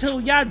until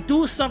y'all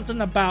do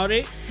something about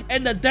it.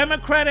 And the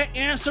Democratic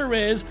answer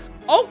is,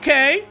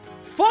 okay,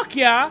 fuck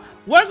yeah.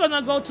 We're going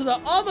to go to the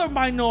other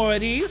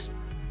minorities,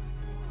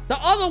 the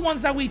other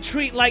ones that we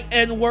treat like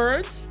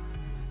N-words.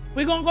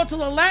 We're going to go to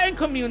the Latin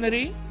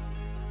community,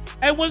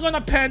 and we're going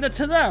to pander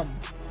to them.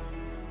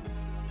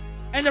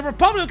 And the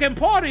Republican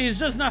Party is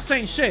just not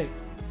saying shit.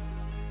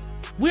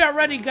 We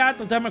already got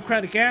the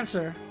Democratic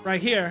answer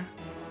right here.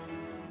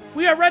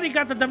 We already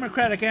got the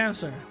Democratic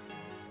answer.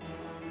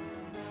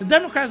 The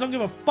Democrats don't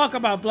give a fuck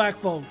about black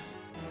folks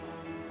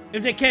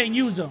if they can't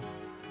use them.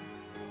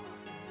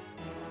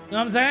 You know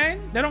what I'm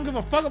saying? They don't give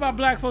a fuck about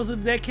black folks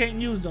if they can't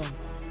use them.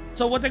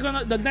 So what they're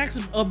gonna, the next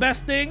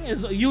best thing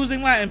is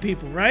using Latin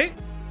people, right?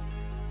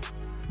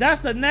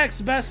 That's the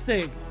next best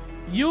thing.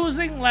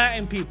 Using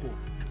Latin people.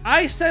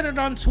 I said it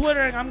on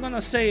Twitter and I'm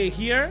gonna say it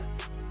here.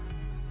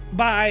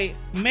 By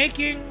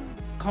making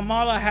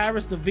Kamala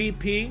Harris the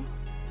VP,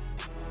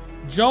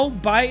 Joe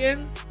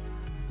Biden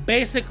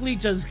basically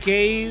just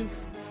gave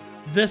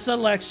this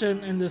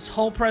election and this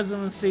whole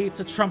presidency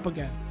to Trump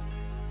again.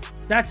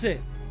 That's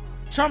it.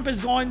 Trump is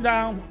going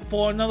down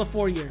for another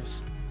 4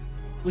 years.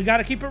 We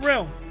gotta keep it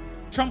real.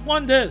 Trump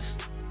won this.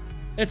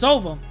 It's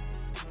over.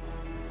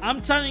 I'm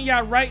telling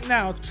y'all right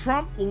now,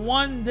 Trump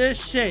won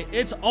this shit.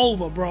 It's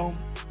over, bro.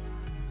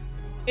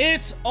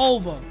 It's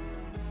over.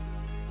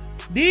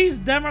 These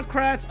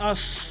Democrats are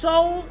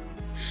so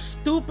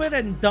stupid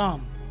and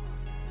dumb.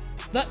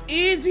 The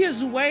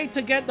easiest way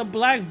to get the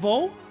black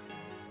vote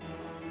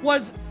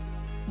was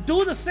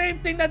do the same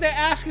thing that they're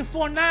asking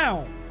for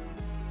now.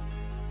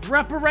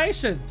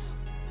 Reparations.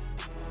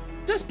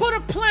 Just put a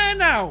plan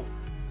out.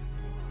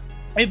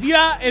 If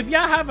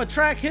y'all have a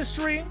track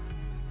history,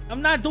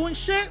 I'm not doing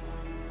shit.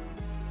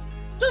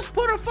 Just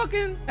put a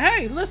fucking,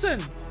 hey,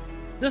 listen,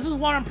 this is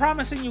what I'm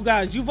promising you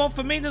guys. You vote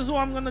for me, this is what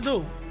I'm gonna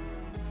do.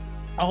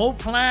 A whole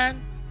plan,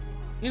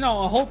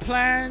 a whole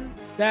plan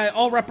that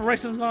all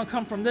reparations is gonna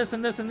come from this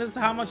and this and this,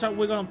 how much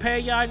we're gonna pay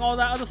y'all and all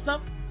that other stuff.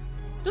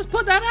 Just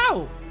put that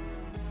out.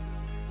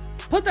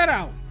 Put that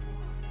out.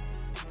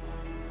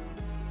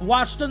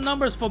 Watch the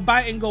numbers for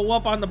Biden go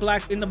up on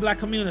in the black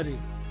community. You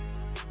know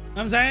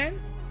what I'm saying?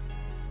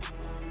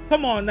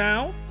 Come on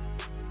now.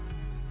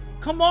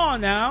 Come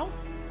on now.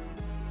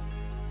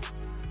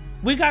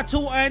 We got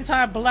two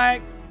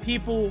anti-black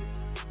people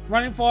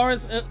running for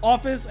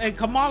office, and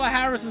Kamala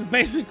Harris is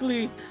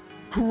basically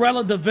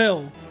Cruella de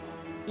Vil.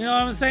 You know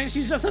what I'm saying?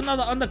 She's just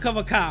another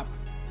undercover cop.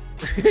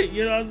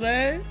 You know what I'm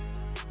saying?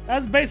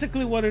 That's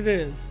basically what it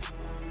is.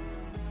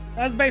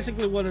 That's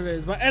basically what it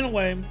is. But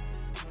anyway,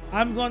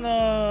 I'm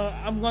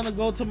gonna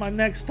go to my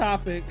next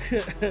topic.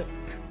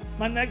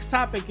 My next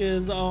topic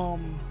is a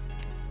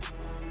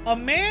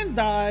man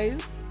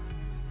dies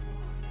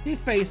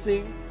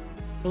defacing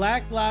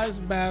Black Lives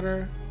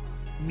Matter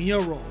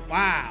mural.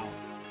 Wow.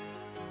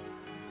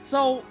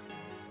 So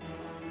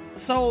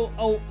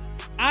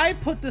I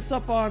put this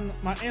up on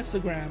my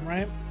Instagram,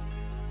 right?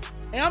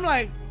 And I'm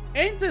like,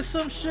 ain't this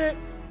some shit?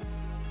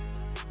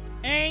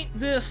 Ain't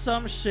this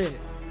some shit?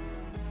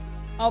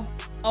 A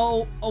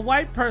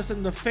white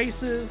person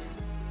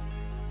defaces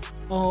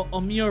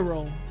a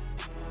mural,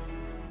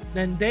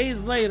 then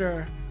days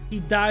later he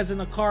dies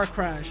in a car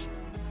crash.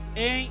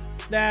 Ain't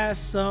that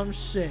some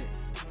shit?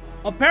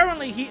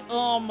 Apparently he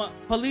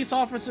police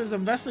officers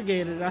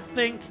investigated. I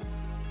think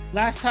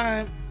last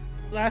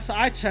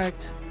I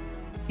checked,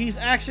 he's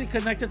actually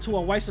connected to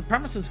a white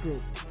supremacist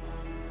group.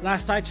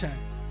 Last I checked.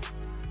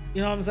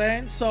 You know what I'm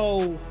saying?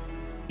 So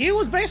he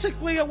was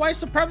basically a white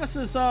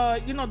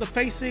supremacist,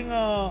 defacing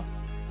a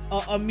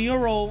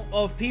mural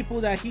of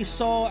people that he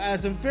saw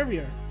as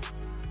inferior.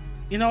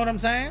 You know what I'm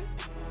saying?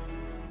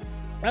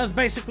 That's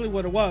basically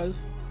what it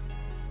was.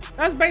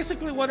 That's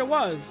basically what it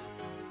was.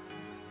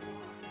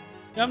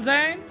 You know what I'm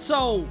saying?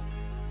 So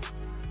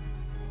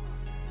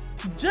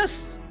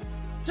just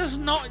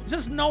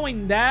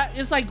knowing that,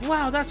 it's like,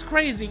 wow, that's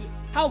crazy.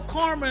 How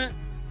karma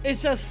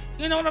is just,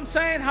 you know what I'm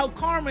saying? How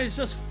karma is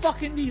just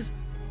fucking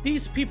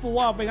these people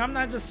up. And I'm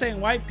not just saying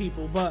white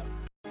people, but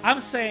I'm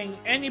saying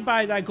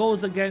anybody that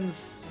goes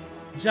against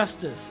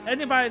justice,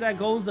 anybody that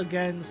goes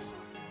against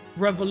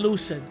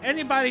revolution,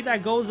 anybody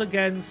that goes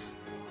against,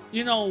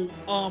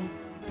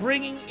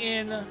 bringing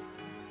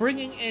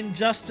in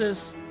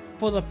justice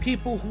for the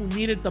people who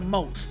need it the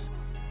most.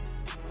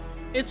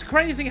 It's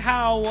crazy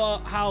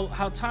how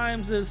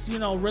Times is,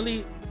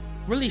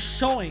 really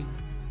showing.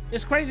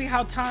 It's crazy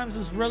how Times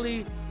is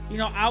really,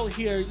 out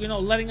here,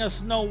 letting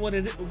us know what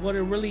it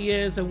really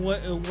is and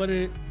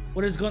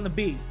what it's gonna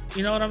be.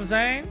 You know what I'm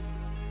saying?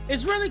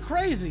 It's really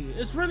crazy.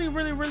 It's really,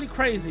 really, really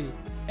crazy.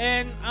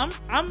 And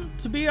I'm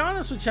to be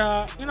honest with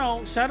y'all,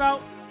 shout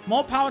out,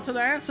 more power to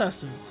the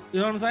ancestors. You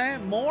know what I'm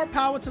saying? More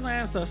power to the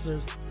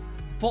ancestors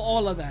for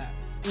all of that.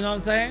 You know what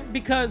I'm saying?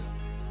 Because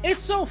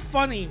it's so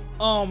funny.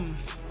 I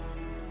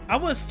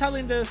was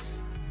telling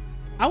this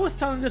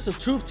a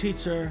truth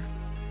teacher.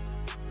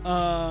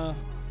 I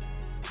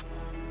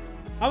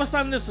was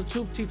telling this a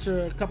truth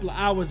teacher a couple of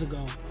hours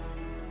ago.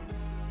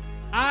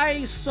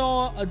 I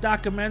saw a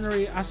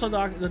documentary.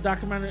 The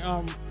documentary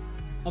of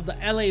the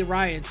LA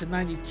riots in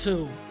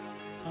 '92.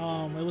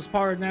 It was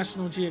part of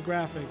National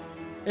Geographic.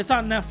 It's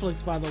on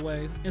Netflix, by the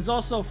way. It's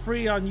also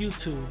free on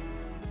YouTube.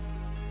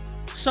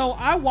 So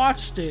I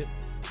watched it,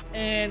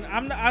 and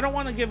I don't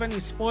want to give any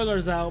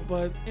spoilers out,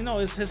 but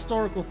it's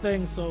historical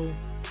thing, so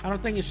I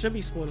don't think it should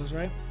be spoilers,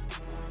 right?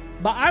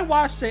 But I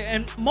watched it,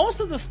 and most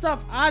of the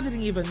stuff I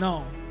didn't even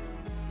know.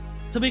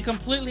 To be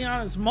completely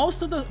honest,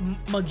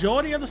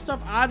 majority of the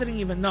stuff I didn't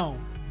even know.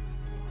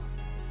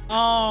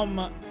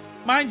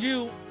 Mind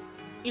you,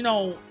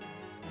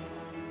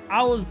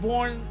 I was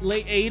born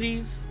late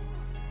 80s.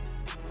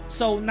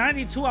 So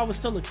 92, I was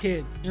still a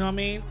kid. You know what I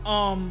mean?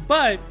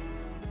 But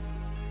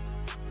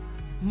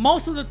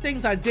most of the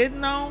things I did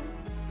know,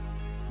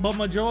 but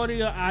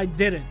majority I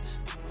didn't.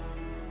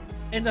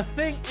 And the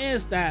thing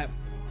is that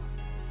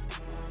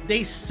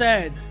they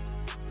showed,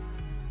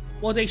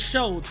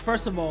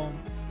 first of all,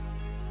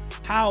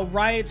 how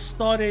riots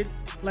started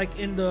like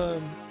in the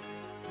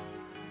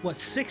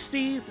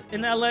 60s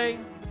in LA,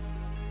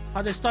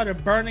 how they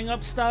started burning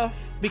up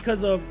stuff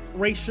because of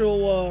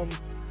racial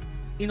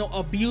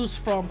abuse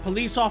from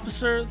police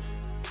officers,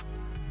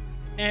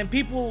 and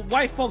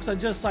white folks are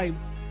just like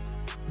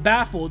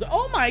baffled.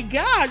 Oh my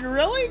God,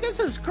 really? This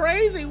is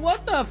crazy.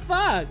 What the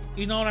fuck?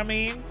 You know what I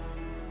mean?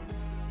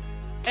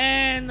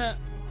 And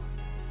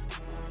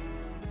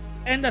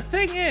the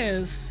thing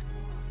is,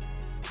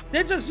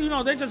 they're just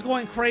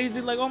going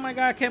crazy, like, oh my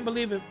God, I can't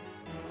believe it.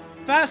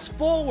 Fast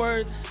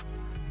forward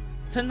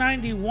to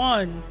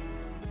 91,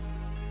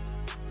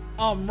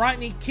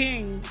 Rodney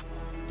King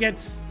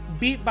gets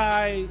beat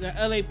by the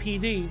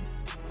LAPD.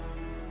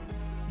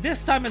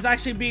 This time it's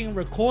actually being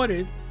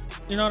recorded.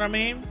 You know what I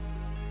mean?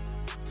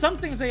 Some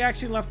things they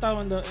actually left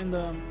out in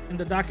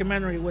the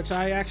documentary, which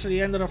I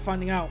actually ended up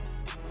finding out.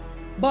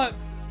 But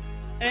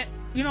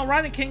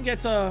Rodney King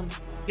gets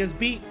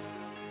beat.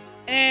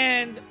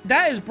 And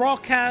that is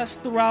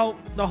broadcast throughout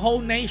the whole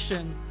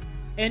nation.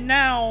 And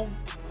now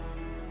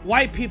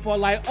white people are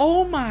like,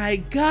 oh my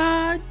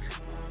God,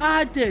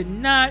 I did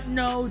not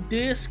know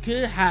this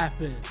could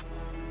happen.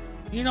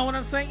 You know what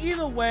I'm saying?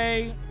 Either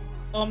way,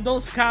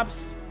 those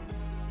cops,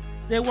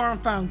 they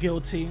weren't found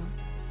guilty.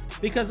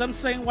 Because I'm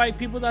saying white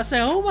people that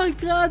say, oh my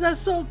God, that's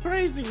so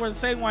crazy. We're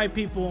saying white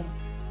people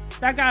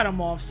that got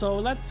him off. So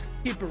let's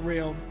keep it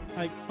real.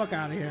 Like, fuck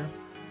out of here.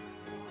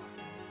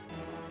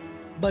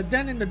 But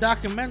then in the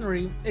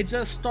documentary, it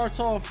just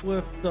starts off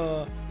with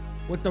the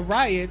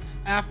riots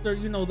after,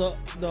 you know,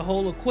 the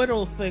whole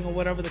acquittal thing or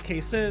whatever the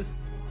case is.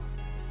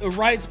 The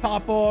riots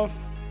pop off.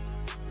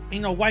 You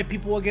know, white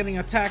people are getting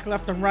attacked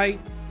left and right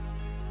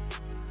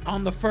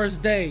on the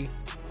first day.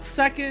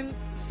 Second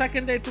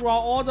day,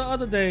 throughout all the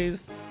other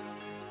days,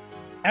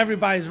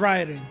 everybody's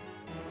rioting.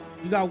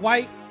 You got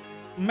white,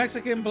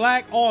 Mexican,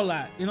 black, all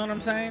that. You know what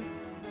I'm saying?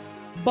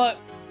 But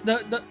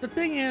the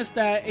thing is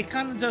that it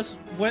kind of just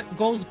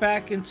goes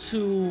back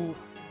into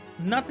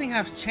nothing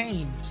has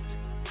changed.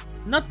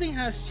 Nothing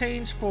has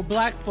changed for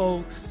black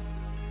folks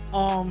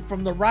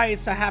from the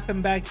riots that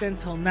happened back then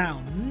till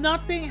now.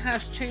 Nothing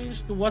has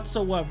changed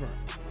whatsoever.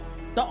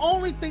 The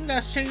only thing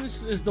that's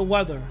changed is the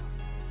weather.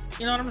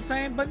 You know what I'm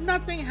saying? But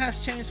nothing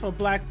has changed for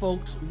black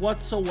folks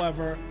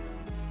whatsoever.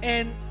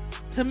 And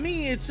to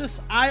me, it's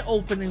just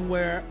eye-opening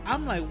where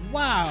I'm like,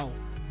 wow,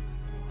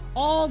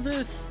 all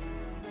this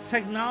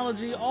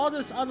technology, all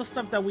this other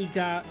stuff that we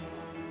got,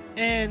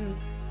 and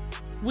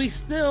we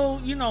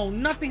still, you know,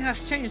 nothing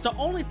has changed. The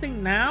only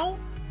thing now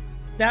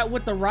that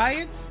with the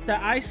riots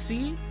that I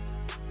see,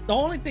 the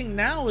only thing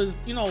now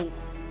is, you know,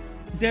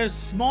 there's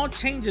small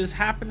changes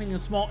happening in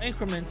small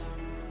increments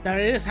that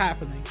it is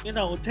happening. You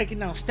know, taking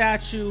down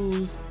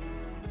statues,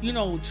 you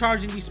know,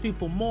 charging these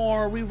people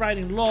more,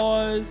 rewriting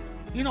laws,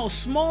 you know,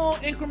 small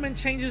increment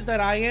changes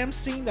that I am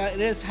seeing that it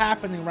is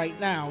happening right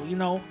now, you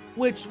know,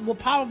 which will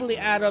probably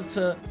add up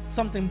to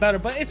something better.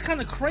 But it's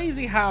kind of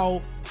crazy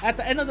how at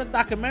the end of the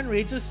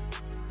documentary,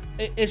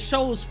 it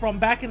shows from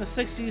back in the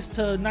 60s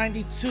to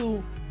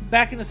 92,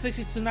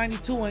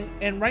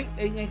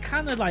 and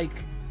kind of like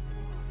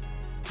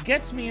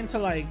gets me into,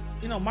 like,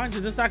 you know, mind you,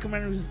 this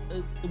documentary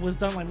was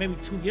done like maybe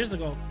 2 years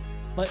ago,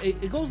 but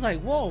it goes like,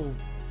 whoa,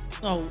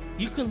 no,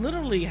 you could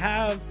literally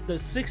have the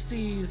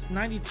 60s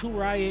 92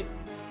 riot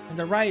and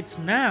the riots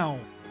now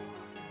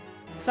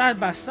side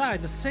by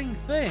side, the same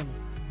thing.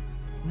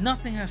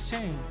 Nothing has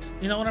changed.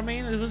 You know what I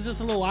mean? It was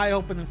just a little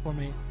eye-opening for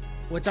me,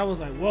 which I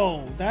was like,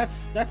 whoa,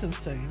 that's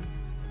insane.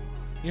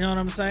 You know what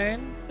I'm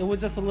saying? It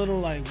was just a little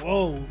like,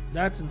 whoa,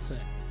 that's insane.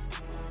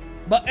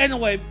 But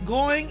anyway,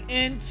 going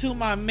into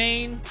my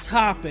main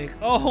topic.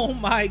 Oh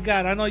my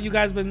God, I know you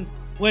guys been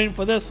waiting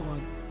for this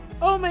one.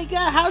 Oh my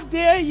God, how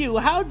dare you?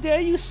 How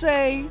dare you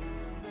say,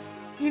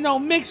 you know,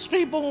 mixed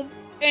people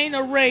ain't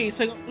a race?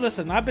 And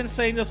listen, I've been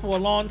saying this for a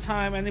long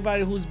time.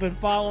 Anybody who's been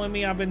following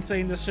me, I've been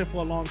saying this shit for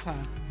a long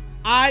time.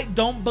 I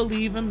don't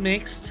believe in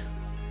mixed.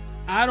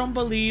 I don't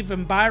believe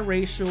in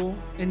biracial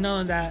and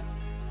none of that.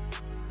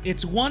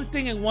 It's one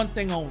thing and one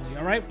thing only,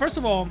 all right? First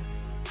of all,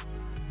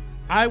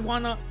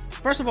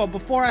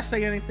 before I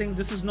say anything,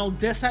 this is no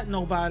diss at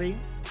nobody.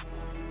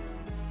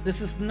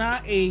 This is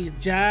not a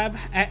jab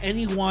at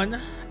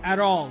anyone at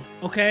all,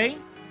 okay?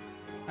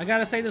 I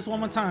gotta say this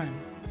one more time.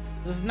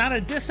 This is not a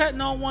diss at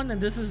no one,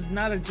 and this is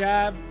not a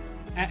jab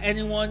at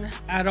anyone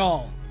at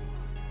all.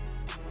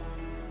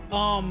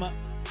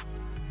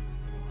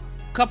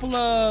 Couple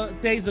of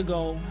days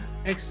ago,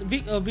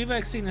 Viva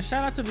Xtina,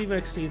 shout out to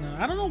Viva Xtina.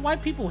 I don't know why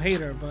people hate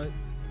her, but,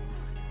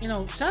 you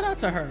know, shout out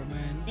to her,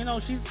 man. You know,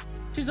 she's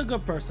a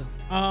good person.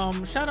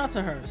 Shout out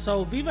to her.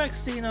 So Viva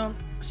Xtina,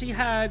 she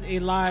had a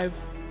live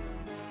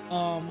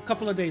a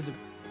couple of days ago,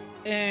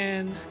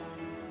 and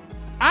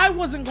I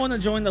wasn't going to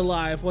join the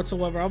live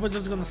whatsoever. I was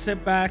just going to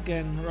sit back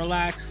and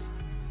relax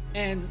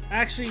and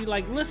actually,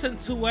 like, listen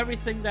to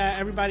everything that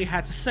everybody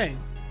had to say,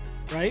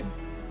 right?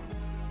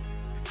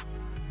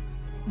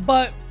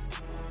 But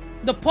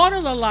the part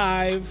of the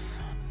live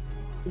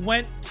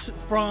went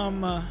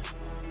from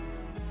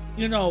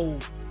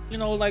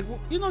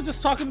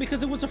just talking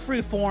because it was a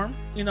free form,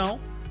 you know,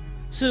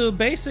 to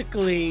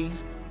basically,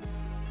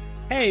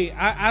 hey,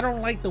 I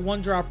don't like the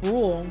one drop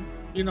rule,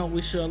 you know,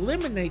 we should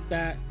eliminate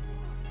that,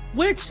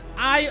 which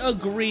I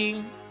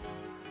agree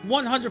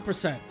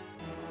 100%.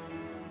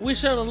 We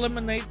should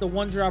eliminate the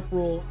one drop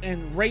rule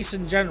and race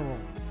in general.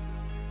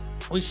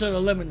 We should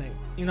eliminate,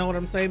 you know what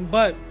I'm saying?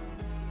 But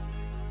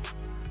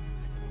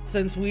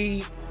since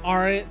we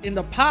are in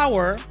the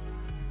power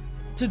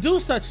to do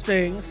such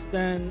things,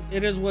 then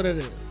it is what it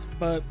is.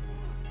 But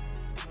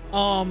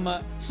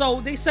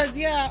so they said,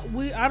 yeah,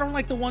 I don't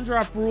like the one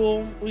drop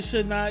rule. We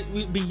should not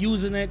be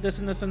using it, this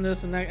and this and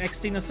this. And then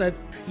Xtina said,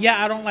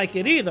 yeah, I don't like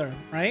it either,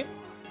 right?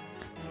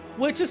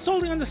 Which is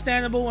totally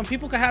understandable, and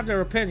people can have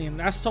their opinion.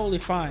 That's totally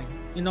fine.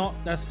 You know,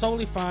 that's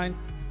totally fine.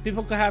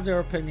 People can have their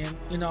opinion,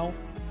 you know.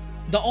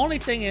 The only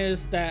thing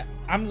is that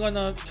I'm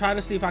gonna try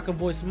to see if I can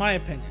voice my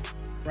opinion,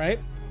 right?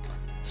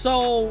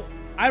 So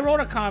I wrote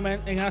a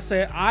comment and I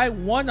said I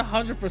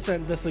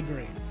 100%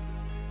 disagree,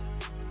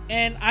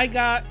 and I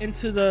got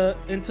into the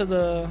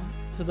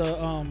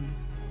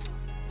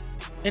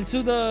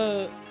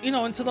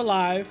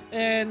live,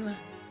 and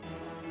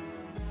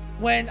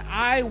when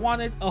I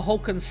wanted a whole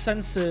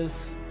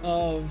consensus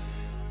of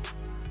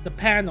the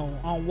panel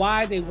on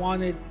why they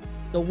wanted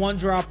the one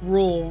drop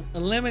rule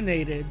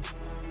eliminated,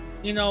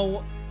 you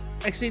know,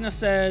 Xtina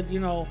said,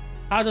 you know,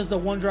 how does the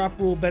one drop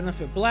rule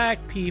benefit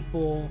black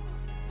people,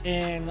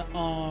 and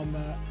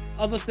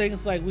other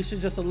things like we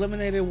should just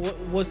eliminate it.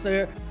 What's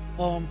there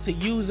to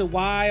use it?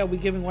 Why are we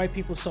giving white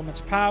people so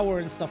much power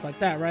and stuff like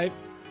that, right?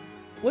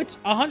 Which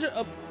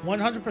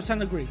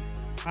 100% agree.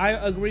 I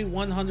agree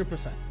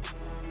 100%.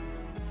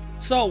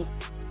 So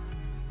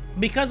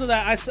because of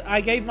that,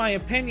 I gave my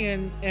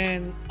opinion,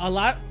 and a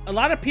lot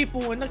of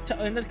people in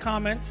the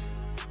comments,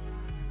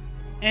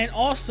 and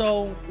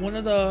also one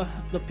of the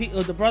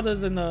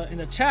brothers in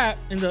the chat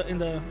in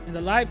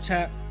the live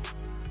chat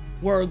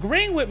were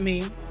agreeing with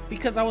me,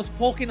 because I was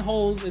poking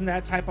holes in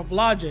that type of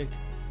logic.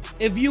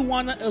 If you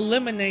want to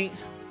eliminate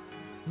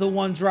the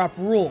one drop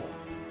rule.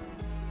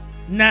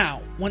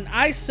 Now, when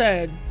I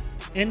said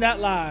in that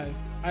live,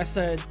 I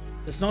said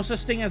there's no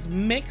such thing as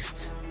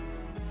mixed,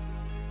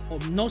 or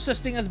no such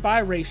thing as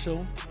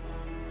biracial,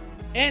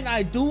 and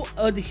I do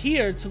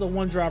adhere to the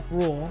one drop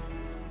rule,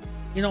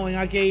 you know, and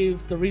I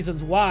gave the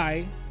reasons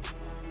why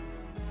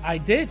I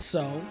did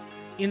so,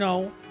 you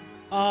know,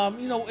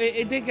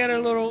 it did get a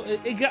little,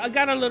 it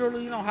got a little,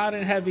 you know, hot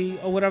and heavy,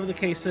 or whatever the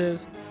case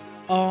is.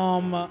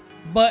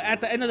 But at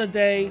the end of the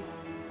day,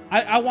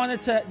 I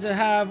wanted to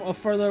have a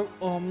further,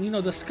 you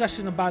know,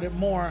 discussion about it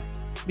more,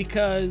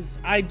 because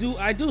I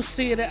do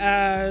see it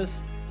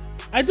as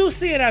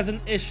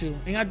an issue,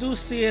 and I do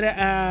see it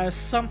as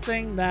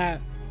something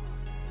that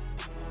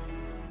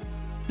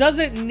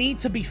doesn't need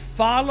to be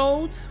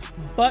followed,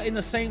 but in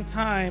the same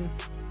time,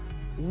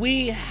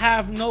 we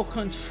have no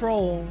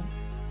control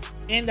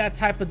in that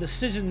type of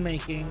decision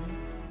making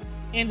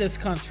in this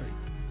country,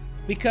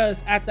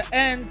 because at the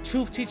end,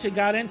 Truth Teacher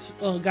got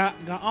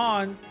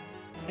on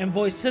and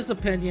voiced his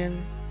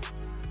opinion,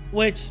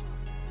 which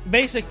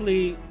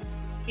basically,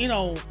 you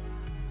know,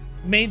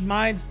 made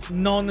mine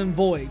null and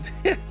void.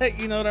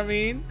 You know what I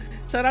mean?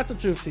 Shout out to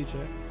Truth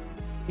Teacher.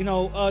 You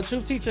know,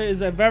 Truth Teacher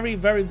is a very,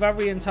 very,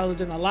 very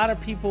intelligent. A lot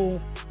of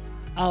people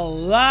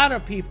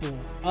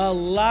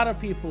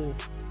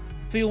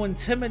feel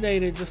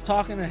intimidated just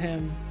talking to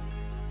him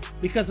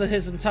because of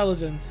his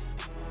intelligence.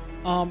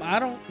 I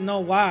don't know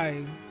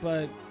why,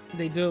 but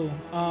they do.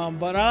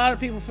 But a lot of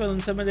people feel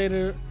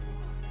intimidated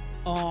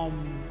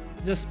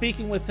just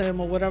speaking with him,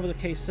 or whatever the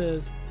case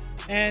is.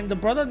 And the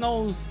brother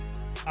knows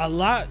a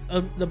lot.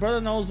 The brother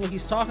knows what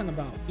he's talking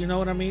about. You know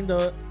what I mean?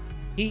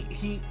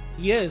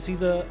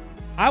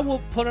 I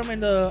will put him in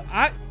the,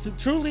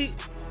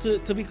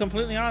 to be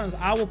completely honest,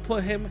 I will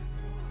put him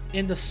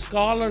in the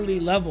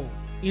scholarly level.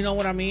 You know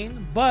what I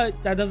mean?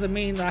 But that doesn't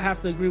mean that I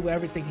have to agree with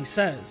everything he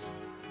says.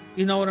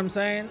 You know what I'm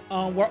saying?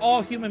 We're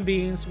all human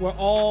beings. We're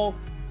all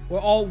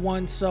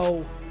one.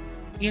 So,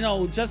 you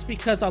know, just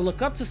because I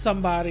look up to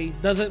somebody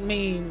doesn't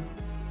mean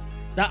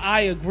that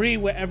I agree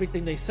with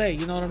everything they say.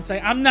 You know what I'm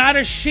saying? I'm not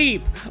a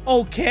sheep,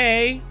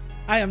 okay?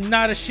 I am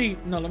not a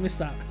sheep. No, let me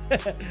stop.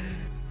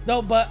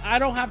 No, but I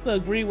don't have to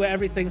agree with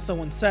everything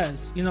someone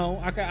says. You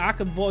know, I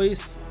could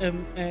voice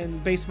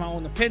and base my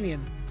own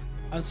opinion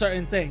on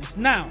certain things.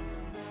 Now,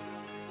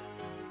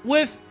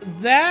 with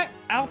that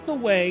out the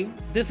way,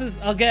 this is,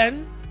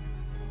 again,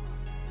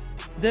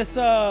 this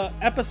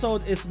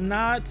episode is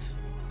not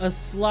a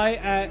slight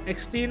at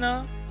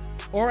Xtina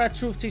or at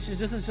Truth Teachers.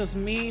 This is just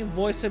me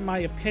voicing my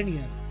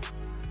opinion.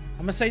 I'm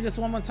gonna say this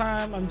one more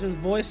time. I'm just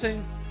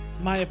voicing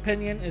my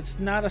opinion. It's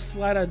not a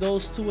slight at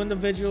those two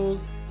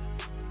individuals.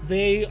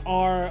 They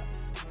are,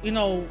 you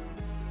know,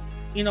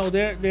 they're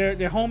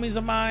homies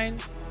of mine.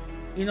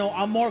 You know,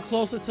 I'm more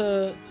closer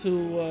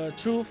to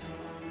Truth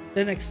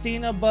than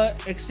Xtina, but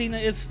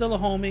Xtina is still a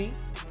homie.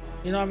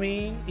 You know what I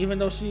mean? Even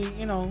though she,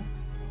 you know,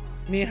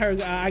 me and her,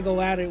 I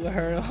go at it with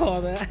her and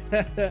all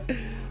that.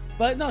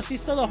 But no, she's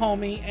still a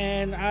homie,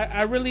 and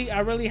I really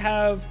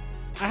have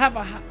a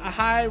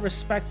high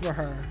respect for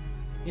her.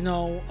 You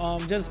know,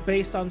 just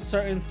based on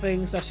certain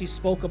things that she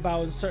spoke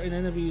about in certain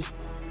interviews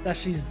that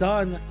she's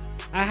done.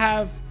 I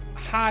have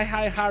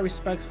high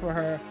respect for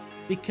her,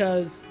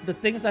 because the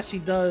things that she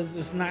does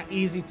is not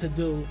easy to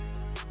do,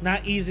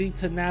 not easy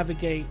to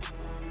navigate.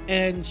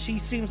 And she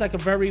seems like a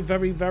very,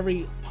 very,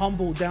 very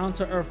humble,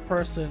 down-to-earth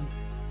person.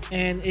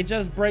 And it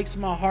just breaks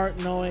my heart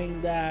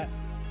knowing that,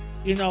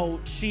 you know,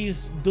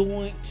 she's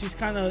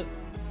kind of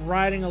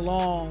riding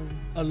along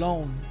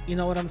alone. You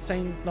know what I'm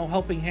saying? No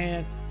helping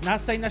hand.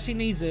 Not saying that she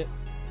needs it.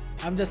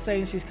 I'm just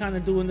saying she's kind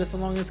of doing this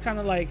along. It's kind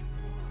of like,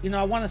 you know,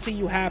 I want to see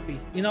you happy.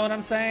 You know what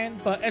I'm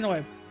saying? But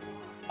anyway,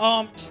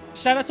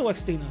 shout out to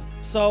Xtina.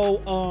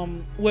 So,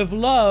 with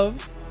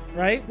love,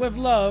 right? With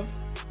love,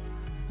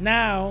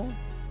 now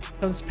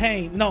comes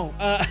pain. No,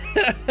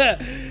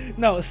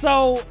 no.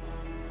 So,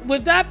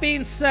 with that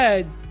being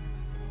said,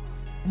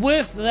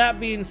 let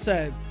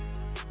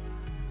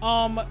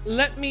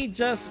me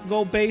just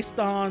go based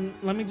on,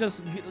 let me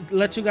just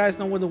let you guys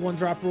know what the one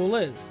drop rule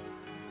is.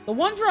 The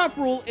one drop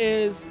rule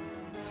is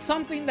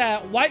something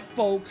that white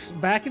folks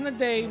back in the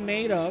day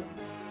made up,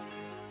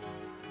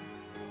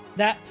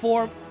 that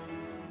for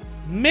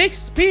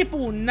mixed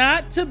people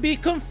not to be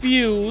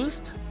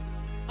confused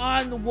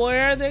on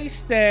where they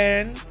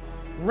stand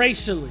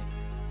racially.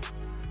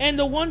 And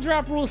the one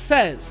drop rule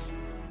says,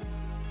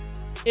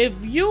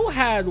 if you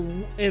have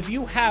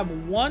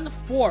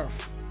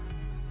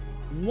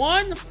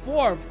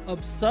 1/4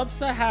 of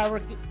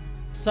sub-Saharan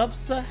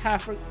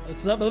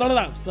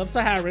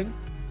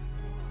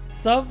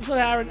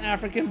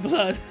African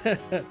blood,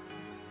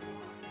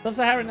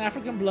 sub-Saharan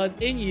African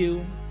blood in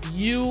you,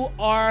 you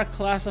are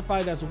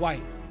classified as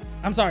white.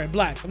 I'm sorry,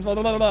 black.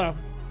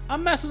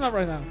 I'm messing up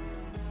right now.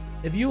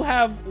 If you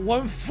have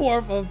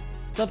 1/4 of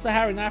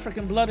sub-Saharan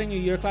African blood in you,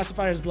 you're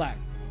classified as black.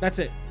 That's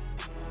it.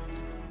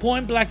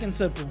 Point blank and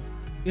simple.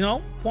 You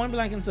know, point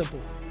blank and simple.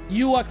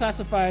 You are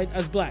classified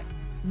as black.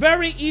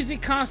 Very easy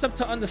concept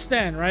to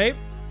understand, right?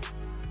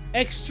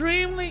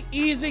 Extremely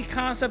easy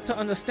concept to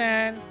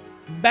understand.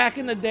 Back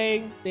in the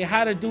day, they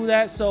had to do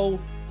that so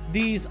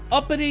these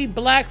uppity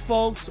black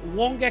folks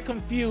won't get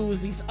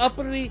confused. These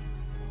uppity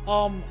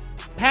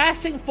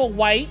passing for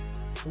white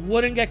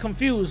wouldn't get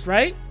confused,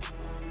 right?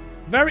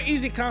 Very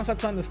easy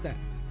concept to understand.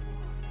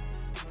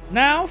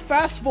 Now,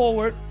 fast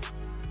forward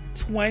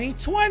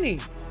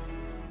 2020.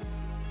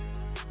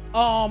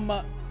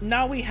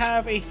 Now we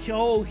have a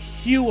whole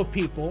hue of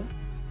people.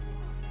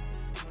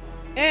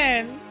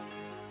 And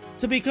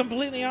to be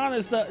completely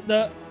honest,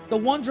 the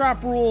one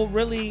drop rule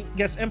really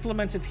gets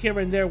implemented here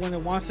and there when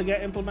it wants to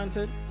get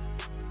implemented.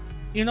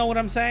 You know what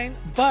I'm saying?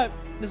 But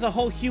there's a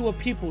whole hue of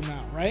people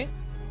now, right?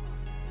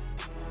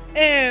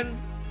 And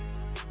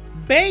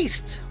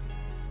based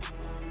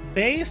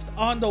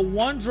on the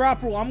one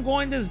drop rule, I'm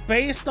going this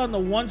based on the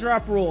one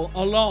drop rule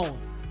alone.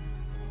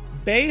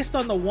 Based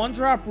on the one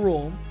drop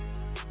rule,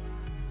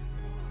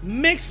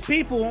 mixed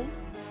people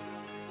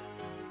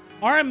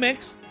aren't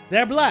mixed,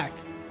 they're black.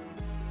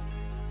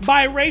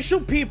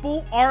 Biracial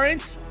people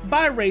aren't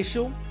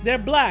biracial, they're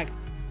black.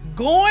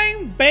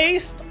 Going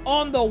based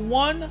on the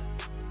one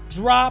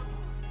drop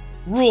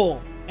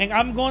rule, and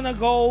I'm gonna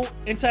go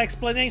into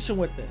explanation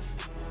with this.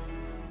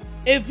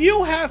 If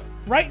you have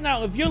right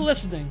now, if you're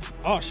listening,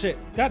 oh shit,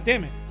 god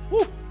damn it,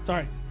 woo,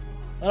 sorry,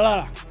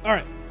 all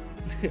right.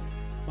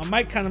 My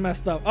mic kind of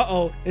messed up.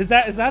 Uh-oh, is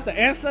that the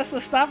ancestor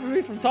stopping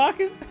me from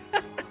talking?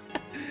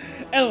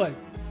 Anyway,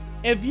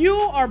 if you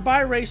are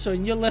biracial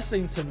and you're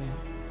listening to me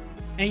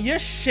and you're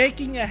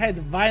shaking your head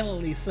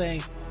violently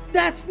saying,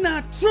 that's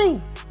not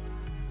true,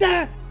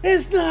 that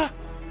is not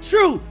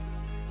true,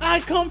 I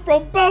come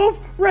from both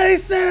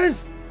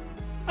races,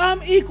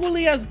 I'm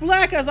equally as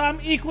black as I'm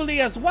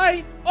equally as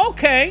white,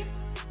 okay,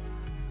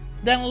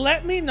 then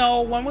let me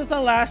know when was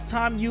the last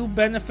time you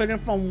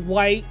benefited from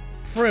white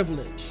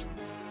privilege.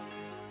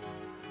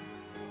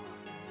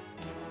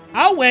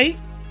 I'll wait.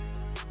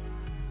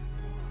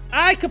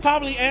 I could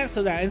probably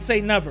answer that and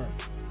say never.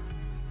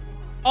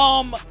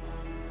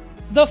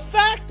 The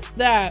fact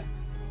that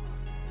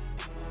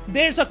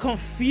there's a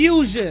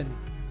confusion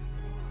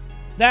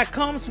that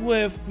comes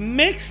with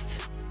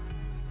mixed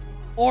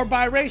or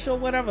biracial,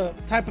 whatever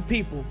type of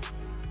people.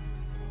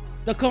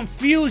 The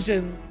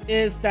confusion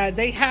is that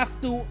they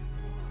have to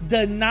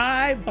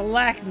deny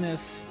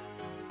blackness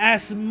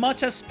as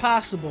much as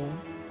possible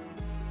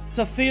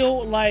to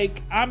feel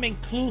like I'm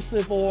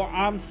inclusive or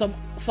I'm some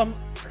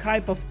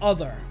type of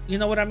other. You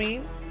know what I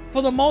mean?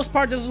 For the most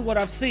part, this is what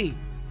I've seen.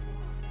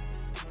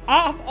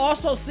 I've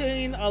also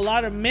seen a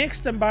lot of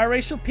mixed and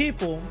biracial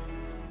people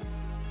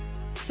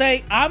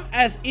say I'm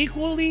as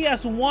equally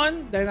as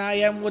one than I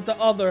am with the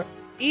other,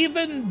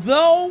 even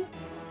though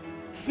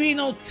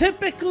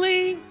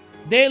phenotypically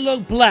they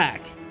look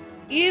black,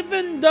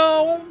 even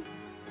though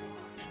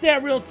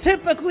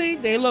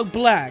stereotypically they look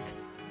black.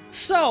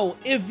 So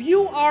if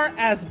you are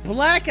as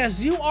black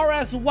as you are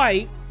as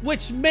white,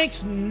 which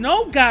makes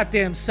no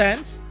goddamn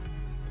sense,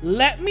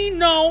 let me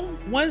know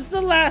when's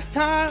the last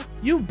time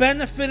you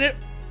benefited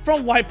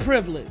from white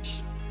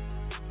privilege.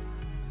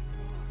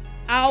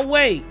 I'll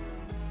wait,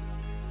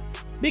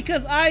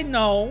 because I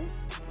know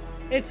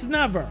it's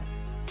never.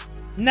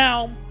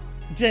 Now,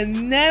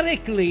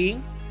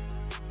 genetically,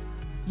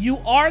 you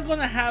are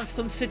gonna have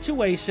some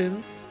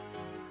situations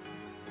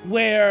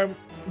where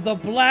the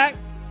black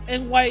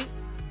and white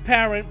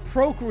parent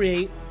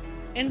procreate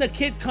and the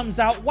kid comes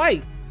out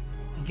white.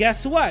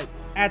 Guess what?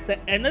 At the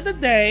end of the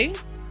day,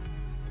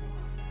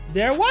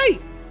 they're white.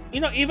 You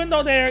know, even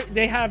though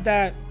they have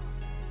that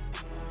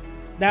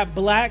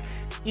black,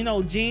 you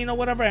know, gene or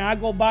whatever, and I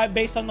go by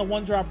based on the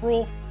one drop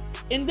rule.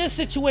 In this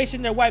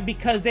situation, they're white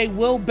because they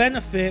will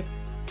benefit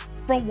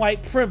from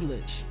white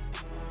privilege.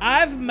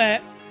 I've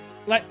met,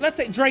 like, let's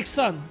say Drake's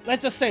son.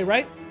 Let's just say,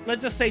 right?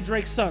 Let's just say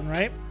Drake's son,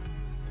 right?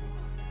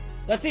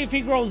 Let's see if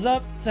he grows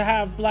up to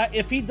have black.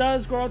 If he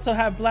does grow up to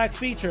have black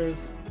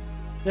features,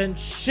 then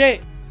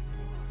shit.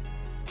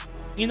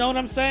 You know what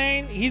I'm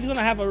saying? He's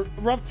gonna have a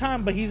rough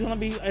time, but he's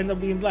gonna end up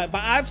being black.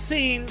 But I've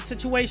seen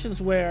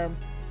situations where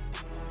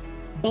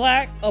a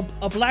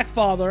black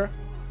father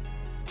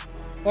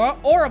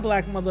or a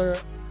black mother,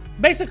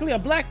 basically a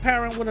black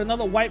parent with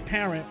another white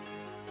parent,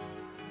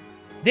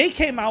 they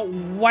came out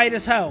white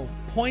as hell,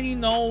 pointy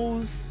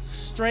nose,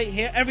 straight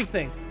hair,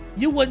 everything.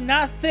 You would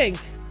not think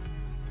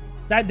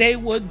that they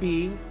will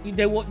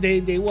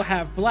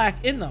have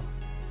black in them,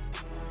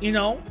 you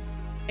know?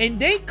 And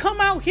they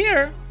come out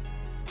here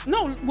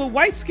No, with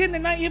white skin,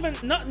 they're not even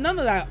none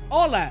of that.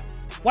 All that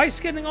white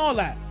skin and all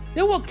that.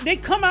 They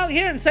come out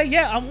here and say,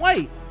 yeah, I'm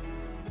white.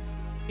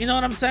 You know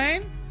what I'm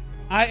saying?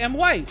 I am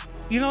white.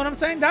 You know what I'm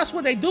saying? That's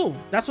what they do.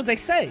 That's what they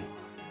say.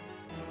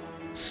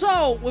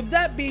 So with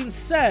that being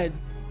said,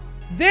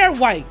 they're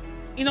white.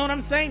 You know what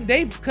I'm saying?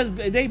 Because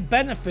they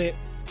benefit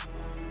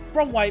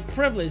from white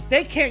privilege.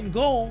 They can't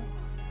go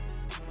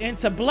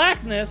into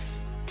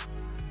blackness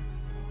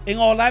and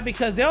all that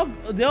because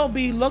they'll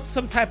be looked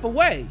some type of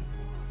way.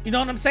 You know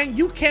what I'm saying?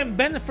 You can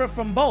benefit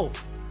from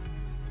both.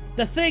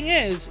 The thing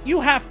is,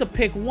 you have to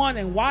pick one.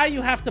 And why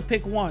you have to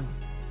pick one?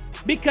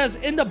 Because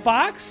in the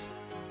box,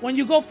 when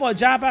you go for a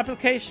job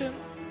application,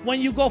 when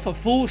you go for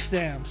food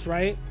stamps,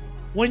 right?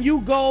 When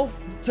you go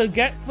to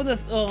get for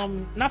this,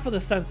 not for the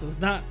census,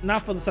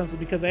 not for the census,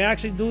 because they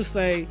actually do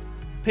say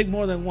pick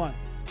more than one.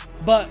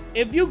 But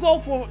if you go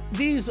for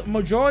these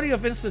majority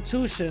of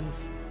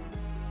institutions,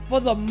 for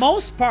the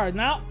most part,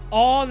 not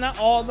all,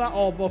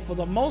 but for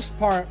the most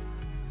part,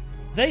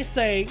 they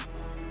say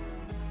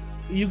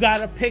you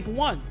gotta pick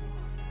one.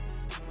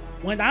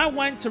 When I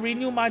went to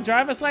renew my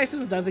driver's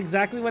license, that's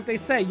exactly what they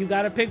say. You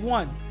gotta pick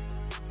one.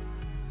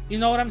 You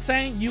know what I'm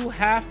saying? You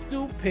have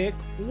to pick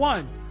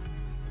one.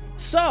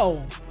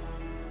 So,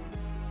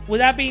 with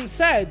that being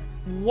said,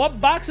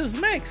 what box is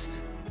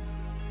mixed?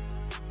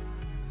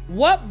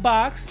 What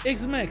box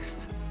is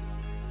mixed?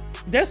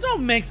 There's no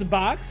mixed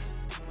box.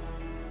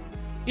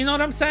 You know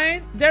what I'm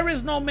saying? There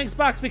is no mixed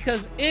box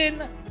because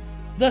in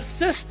the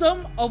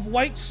system of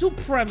white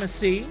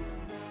supremacy,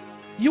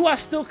 you are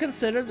still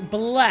considered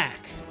black.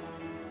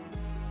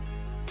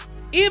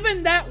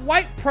 Even that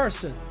white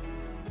person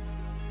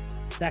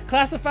that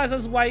classifies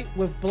as white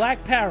with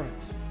black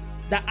parents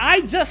that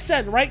I just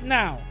said right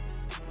now,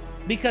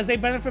 because they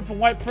benefit from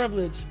white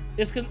privilege,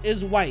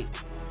 is white.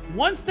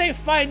 Once they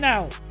find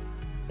out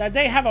that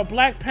they have a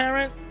black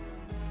parent,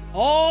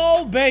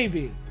 oh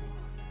baby,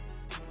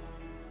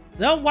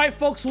 them white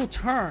folks will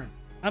turn.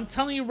 I'm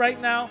telling you right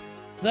now,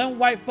 them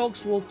white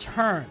folks will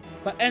turn.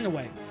 But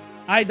anyway,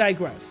 I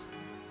digress.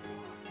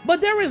 But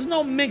there is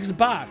no mixed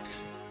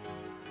box.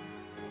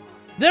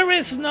 There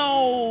is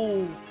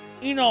no,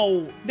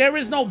 there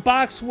is no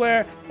box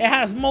where it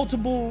has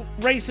multiple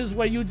races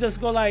where you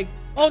just go like,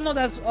 oh no,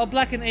 that's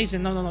black and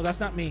Asian. No, that's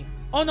not me.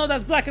 Oh no,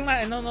 that's black and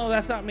Latin. No,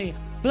 that's not me.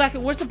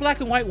 Where's the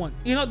black and white one?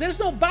 There's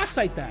no box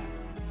like that.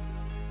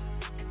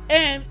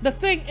 And the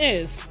thing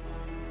is,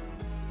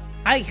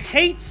 I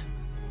hate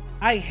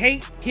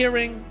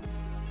hearing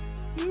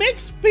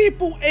mixed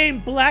people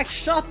ain't black.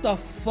 Shut the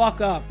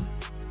fuck up.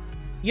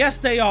 Yes,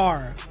 they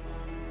are.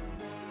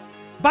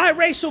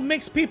 Biracial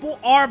mixed people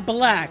are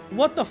black.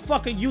 What the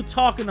fuck are you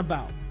talking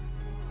about?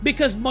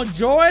 Because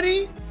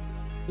majority,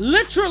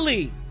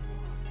 literally,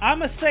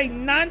 I'ma say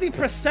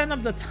 90%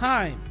 of the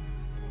time,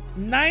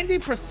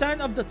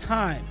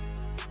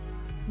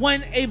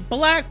 when a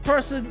black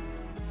person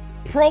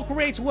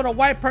procreates with a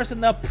white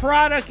person, the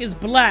product is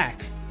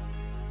black.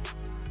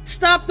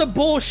 Stop the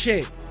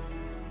bullshit.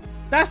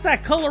 That's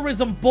that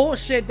colorism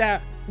bullshit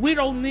that we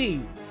don't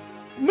need.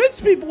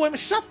 Mixed people, women,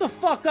 shut the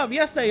fuck up.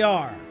 Yes, they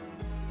are.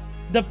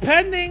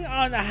 Depending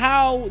on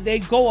how they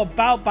go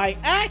about by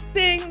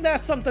acting,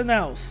 that's something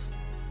else.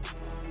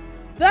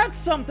 That's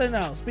something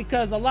else.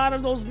 Because a lot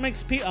of those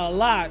mixed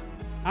people,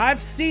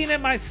 I've seen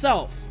it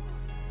myself.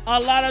 A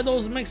lot of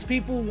those mixed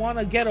people want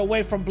to get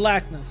away from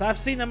blackness. I've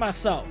seen it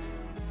myself.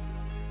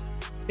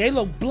 They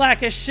look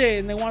black as shit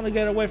and they want to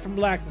get away from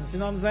blackness. You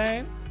know what I'm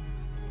saying?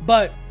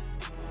 But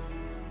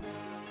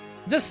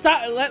just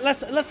stop.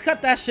 Let's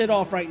cut that shit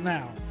off right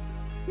now.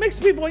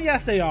 Mixed people,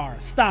 yes, they are.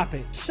 Stop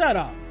it. Shut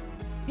up.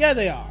 Yeah,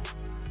 they are.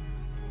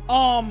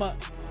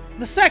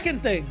 The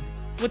second thing,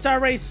 which I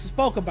already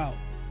spoke about,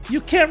 you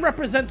can't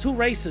represent two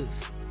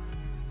races.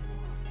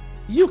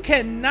 You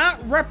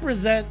cannot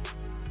represent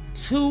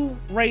two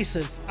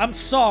races. I'm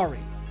sorry.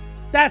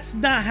 That's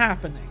not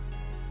happening.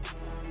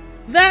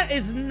 That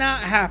is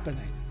not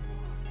happening.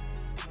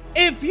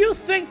 If you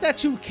think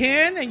that you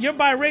can, and you're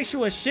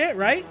biracial as shit,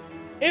 right?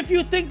 If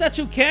you think that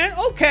you can,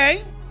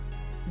 okay.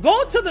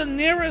 Go to the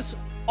nearest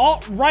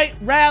alt-right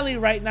rally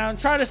right now and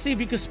try to see if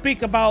you can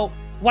speak about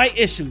white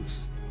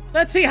issues.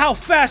 Let's see how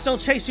fast they'll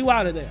chase you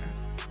out of there.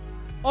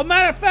 Or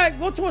matter of fact,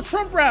 go to a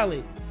Trump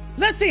rally.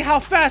 Let's see how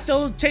fast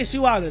they'll chase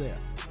you out of there.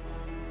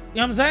 You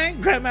know what I'm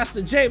saying?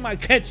 Grandmaster Jay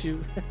might catch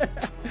you.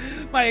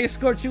 Might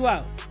escort you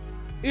out.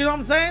 You know what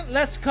I'm saying?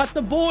 Let's cut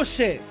the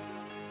bullshit.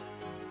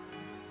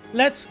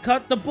 Let's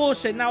cut the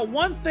bullshit. Now,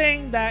 one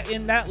thing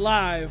in that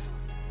live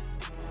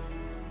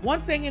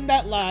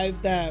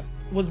that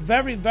was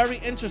very, very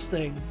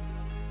interesting,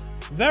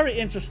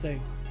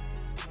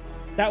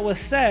 that was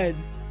said,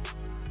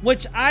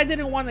 which I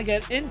didn't want to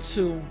get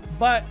into,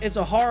 but it's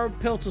a hard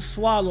pill to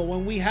swallow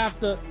when we have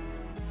to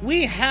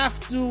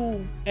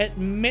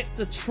admit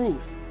the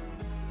truth.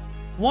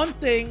 One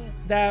thing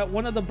that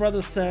one of the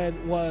brothers said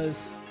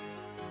was,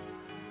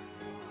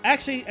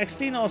 actually,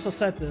 Extina also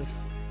said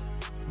this,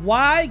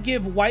 why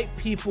give white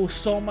people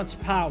so much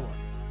power?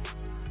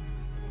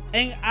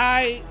 And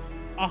I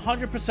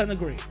 100%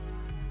 agree.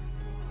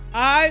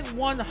 I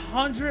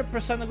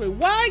 100% agree.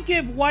 Why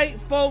give white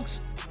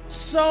folks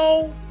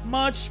so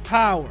much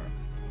power?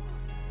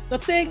 The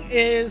thing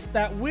is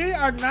that we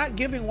are not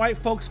giving white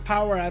folks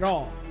power at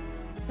all,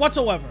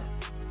 whatsoever.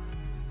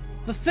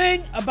 The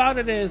thing about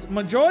it is,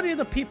 majority of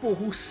the people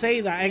who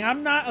say that, and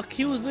I'm not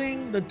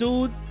accusing the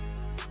dude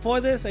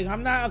for this, and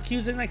I'm not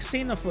accusing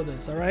Xtina for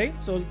this, all right?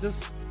 So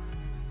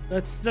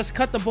let's just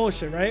cut the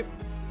bullshit, right?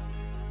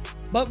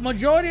 But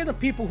majority of the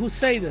people who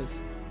say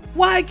this,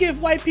 why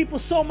give white people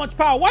so much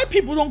power? White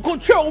people don't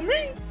control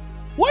me.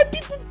 White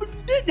people,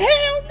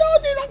 hell no,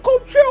 they don't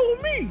control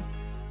me.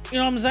 You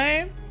know what I'm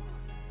saying?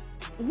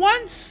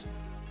 Once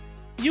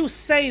you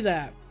say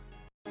that,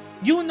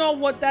 you know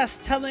what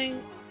that's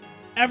telling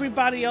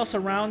everybody else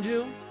around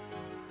you.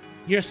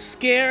 You're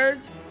scared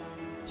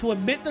to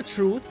admit the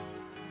truth.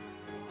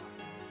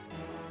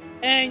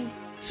 And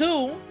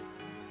 2,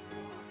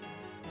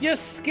 you're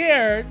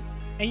scared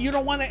and you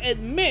don't want to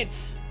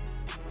admit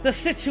the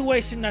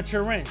situation that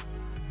you're in.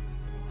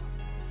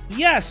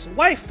 Yes,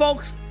 white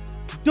folks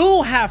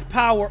do have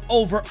power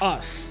over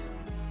us.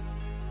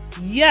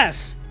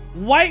 Yes,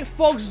 white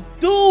folks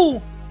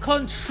do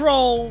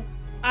control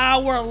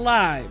our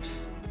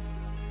lives.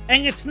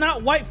 And it's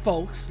not white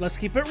folks, let's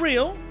keep it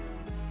real.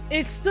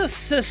 It's the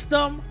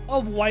system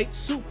of white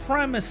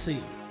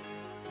supremacy.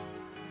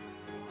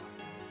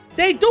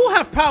 They do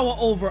have power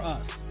over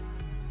us.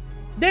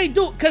 They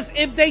do, because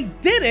if they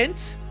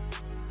didn't,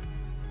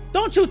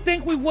 don't you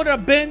think we would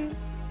have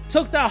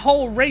took that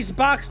whole race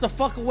box the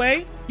fuck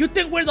away? You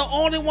think we're the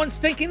only ones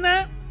thinking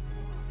that?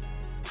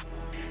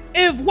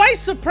 If white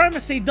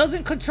supremacy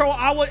doesn't control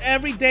our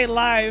everyday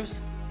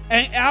lives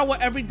and our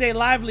everyday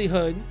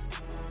livelihood,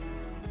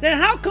 then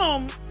how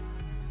come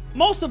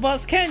most of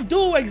us can't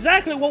do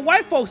exactly what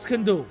white folks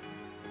can do?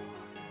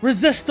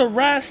 Resist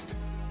arrest,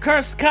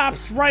 curse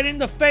cops right in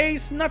the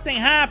face, nothing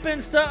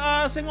happens to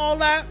us and all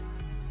that.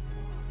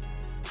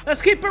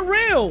 Let's keep it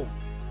real.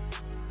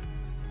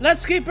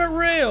 Let's keep it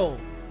real.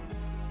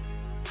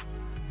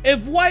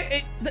 If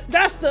white,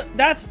 that's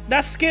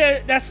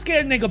scared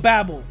nigga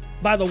babble,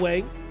 by the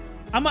way.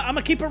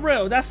 I'ma keep it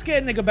real. That's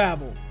scared nigga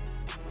babble.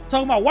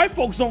 Talking about white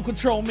folks don't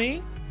control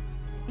me.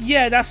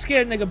 Yeah, that's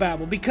scared nigga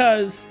babble,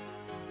 because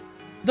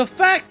the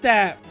fact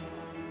that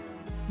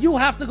you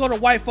have to go to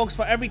white folks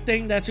for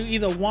everything that you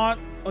either want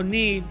or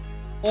need,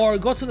 or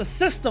go to the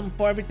system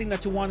for everything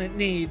that you want and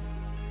need,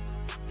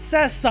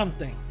 says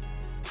something.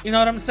 You know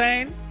what I'm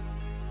saying?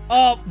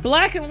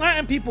 Black and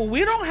Latin people,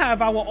 we don't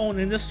have our own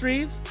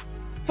industries.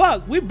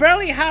 Fuck, we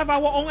barely have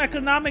our own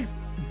economic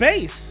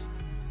base.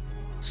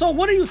 So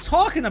what are you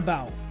talking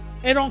about?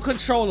 It don't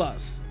control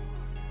us.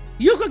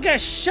 You could get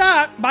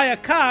shot by a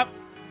cop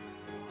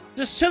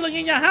just chilling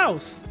in your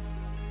house.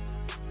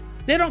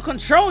 They don't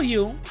control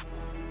you.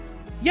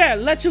 Yeah,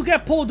 let you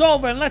get pulled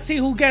over and let's see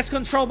who gets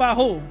controlled by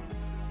who.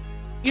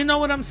 You know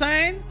what I'm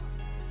saying?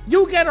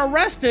 You get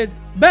arrested,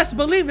 best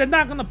believe they're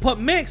not gonna put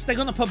mixed, they're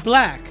gonna put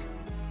black.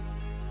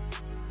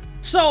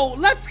 So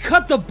let's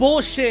cut the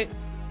bullshit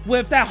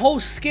with that whole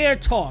scare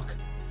talk.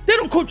 They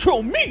don't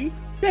control me.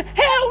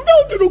 Hell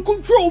no, they don't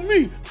control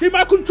me. They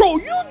might control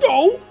you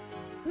though.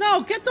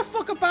 No, get the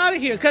fuck up out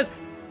of here, because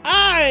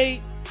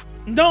I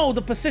know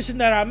the position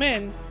that I'm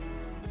in.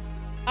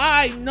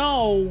 I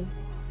know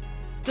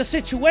the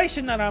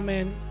situation that I'm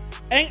in,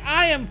 and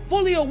I am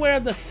fully aware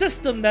of the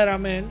system that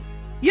I'm in.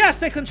 Yes,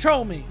 they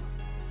control me.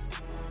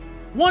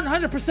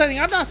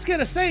 100%. I'm not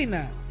scared of saying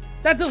that.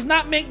 That does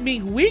not make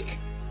me weak.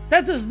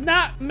 That does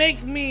not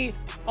make me,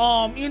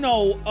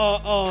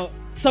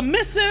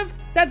 submissive.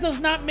 That does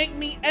not make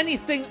me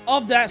anything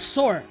of that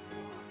sort.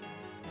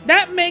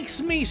 That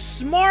makes me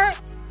smart,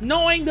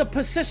 knowing the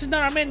position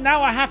that I'm in.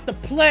 Now I have to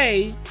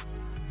play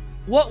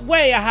what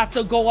way I have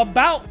to go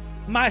about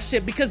my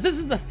shit, because this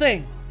is the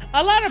thing.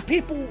 A lot of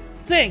people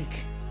think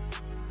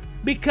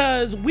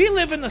because we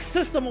live in a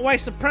system of white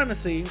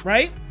supremacy,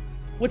 right?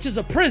 Which is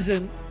a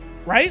prison,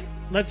 right?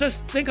 Let's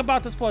just think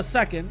about this for a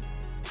second.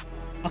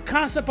 A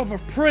concept of a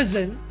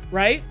prison,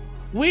 right?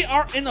 We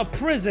are in a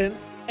prison,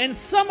 and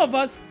some of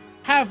us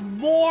have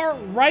more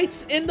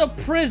rights in the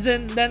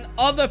prison than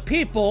other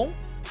people.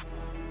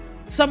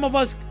 Some of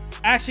us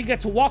actually get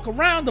to walk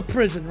around the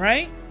prison,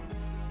 right?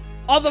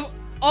 Some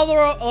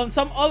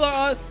other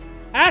us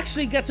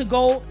actually get to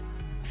go,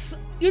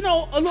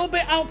 a little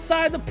bit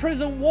outside the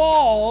prison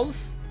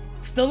walls.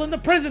 Still in the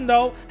prison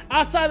though,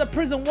 outside the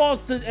prison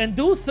walls and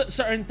do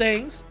certain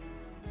things.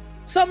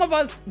 Some of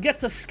us get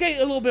to skate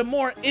a little bit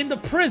more in the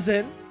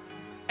prison,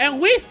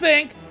 and we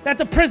think that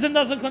the prison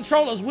doesn't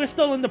control us. We're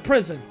still in the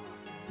prison.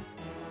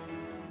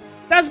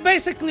 That's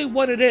basically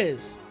what it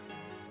is.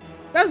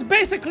 That's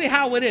basically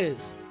how it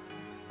is.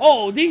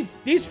 Oh,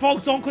 these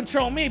folks don't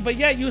control me, but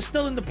yet you're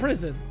still in the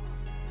prison.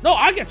 No,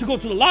 I get to go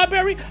to the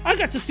library. I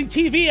get to see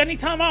TV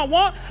anytime I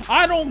want.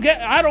 I don't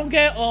get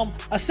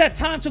a set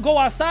time to go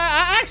outside.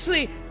 I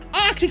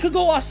actually could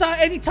go outside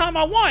anytime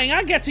I want, and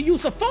I get to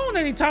use the phone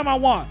anytime I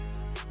want.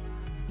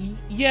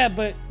 Yeah,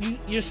 but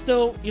you're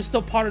still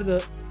part of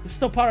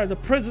the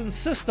prison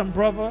system,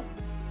 brother.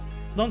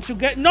 Don't you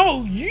get?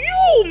 No,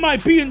 you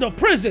might be in the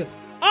prison.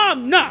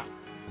 I'm not.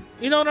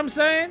 You know what I'm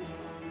saying?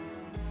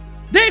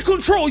 They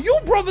control you,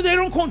 brother. They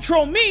don't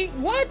control me.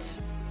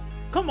 What?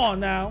 Come on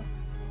now.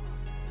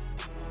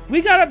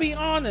 We gotta be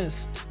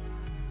honest.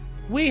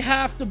 We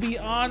have to be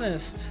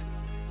honest.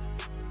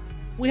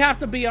 We have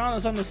to be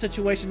honest on the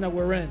situation that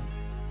we're in.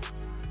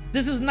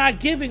 This is not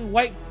giving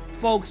white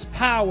folks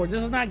power.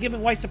 This is not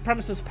giving white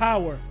supremacists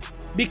power,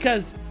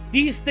 because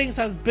these things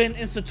have been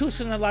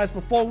institutionalized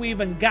before we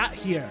even got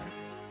here.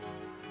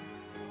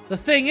 The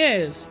thing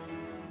is,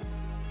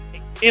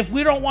 if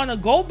we don't want to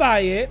go by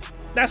it,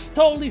 that's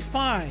totally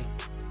fine.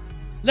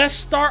 Let's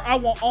start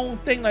our own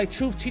thing, like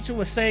Truth Teacher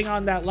was saying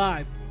on that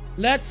live.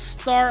 Let's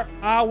start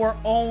our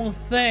own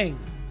thing.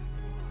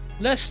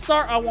 Let's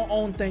start our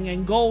own thing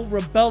and go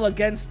rebel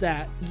against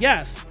that.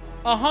 Yes,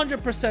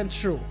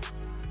 100% true.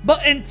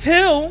 But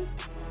until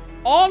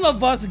all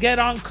of us get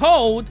on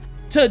code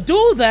to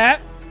do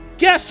that,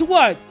 guess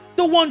what?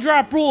 The one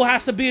drop rule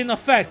has to be in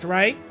effect,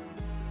 right?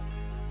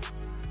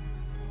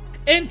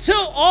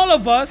 Until all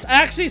of us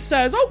actually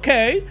says,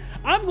 okay,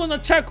 I'm gonna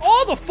check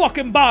all the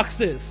fucking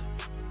boxes,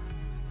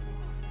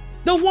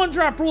 the one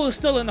drop rule is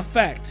still in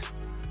effect.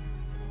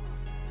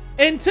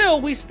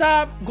 Until we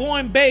stop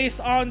going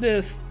based on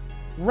this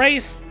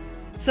race,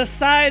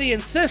 society,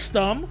 and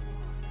system,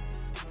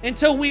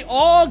 until we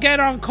all get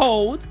on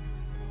code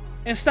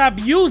and stop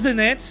using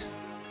it,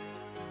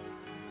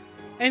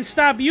 in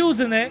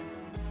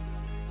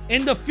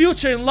the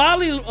future in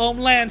Lolly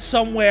land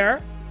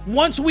somewhere.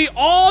 Once we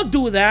all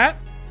do that,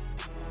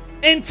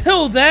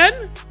 until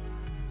then,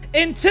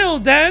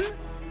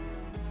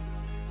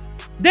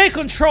 they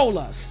control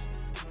us.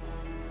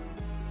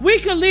 We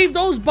can leave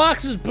those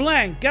boxes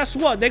blank. Guess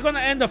what? They're gonna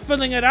end up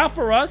filling it out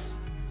for us.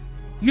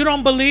 You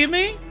don't believe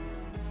me?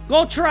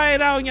 Go try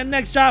it out in your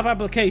next job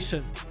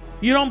application.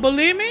 You don't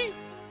believe me?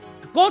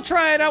 Go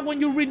try it out when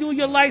you renew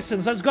your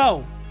license. Let's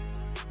go.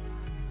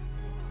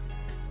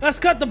 Let's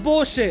cut the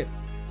bullshit.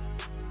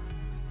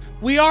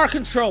 We are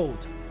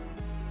controlled.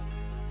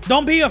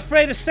 Don't be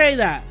afraid to say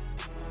that.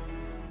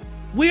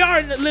 We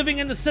are living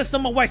in the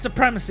system of white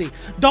supremacy.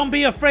 Don't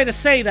be afraid to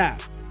say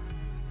that.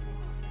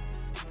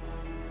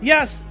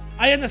 Yes,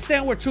 I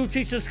understand where Truth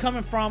Teacher is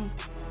coming from.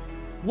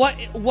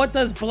 What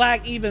does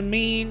black even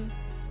mean?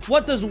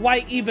 What does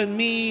white even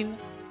mean?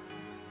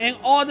 And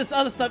all this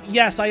other stuff.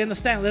 Yes, I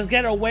understand. Let's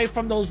get away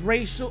from those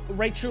racial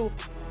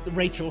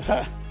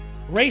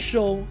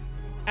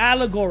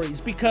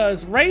allegories,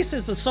 because race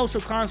is a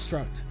social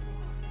construct.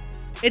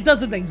 It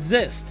doesn't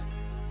exist.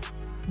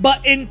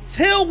 But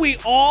until we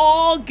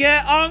all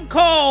get on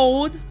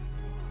code,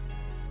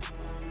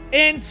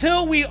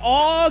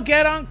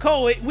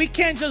 we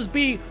can't just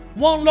be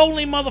one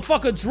lonely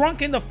motherfucker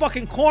drunk in the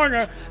fucking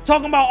corner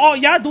talking about, oh,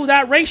 y'all do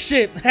that race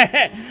shit.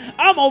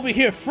 I'm over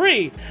here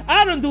free.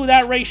 I don't do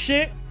that race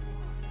shit.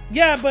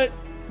 Yeah, but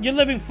you're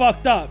living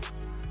fucked up.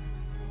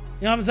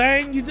 You know what I'm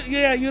saying?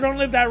 You don't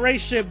live that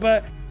race shit,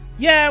 but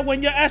yeah,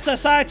 when your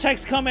SSI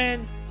checks come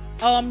in,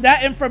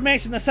 that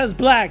information that says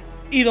black,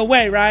 either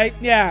way, right?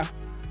 Yeah.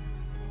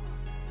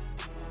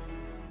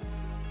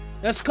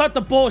 Let's cut the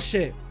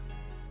bullshit.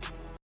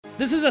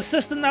 This is a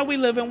system that we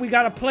live in. We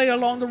gotta play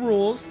along the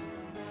rules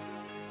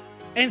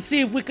and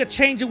see if we could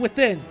change it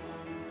within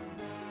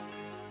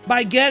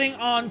by getting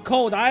on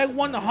code. I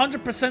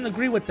 100%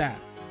 agree with that.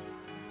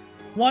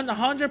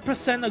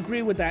 100%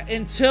 agree with that.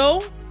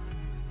 Until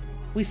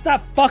we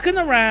stop fucking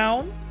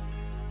around,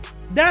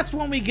 that's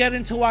when we get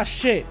into our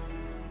shit.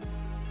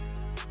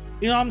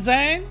 You know what I'm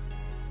saying?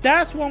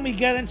 That's when we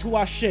get into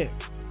our shit.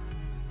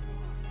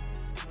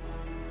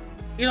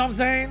 You know what I'm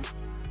saying?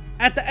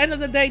 At the end of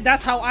the day,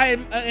 that's how I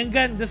am.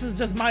 Again, this is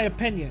just my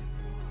opinion.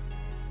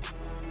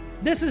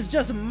 This is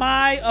just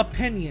my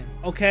opinion,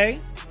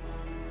 okay?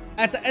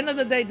 At the end of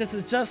the day, this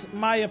is just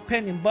my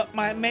opinion. But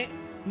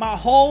my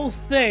whole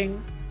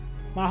thing,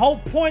 my whole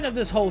point of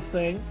this whole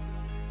thing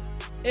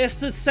is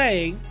to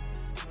say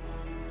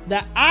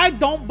that I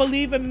don't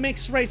believe in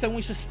mixed race, and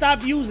we should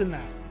stop using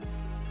that.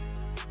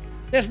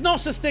 There's no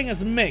such thing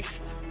as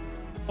mixed,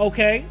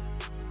 okay?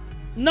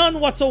 None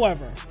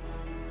whatsoever.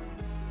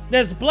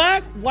 There's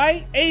black,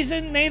 white,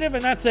 Asian, native,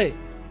 and that's it.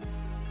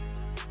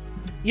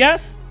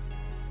 Yes,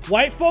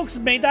 white folks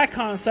made that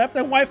concept,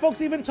 and white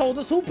folks even told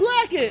us what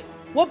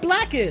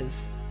black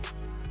is.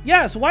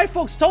 Yes, white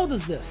folks told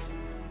us this.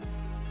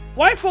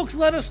 White folks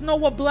let us know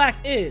what black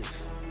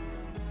is.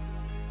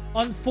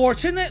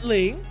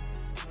 Unfortunately,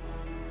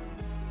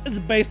 it's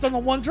based on the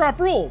one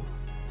drop rule.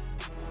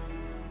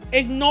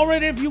 Ignore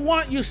it if you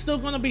want, you're still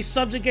going to be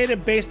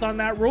subjugated based on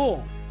that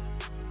rule.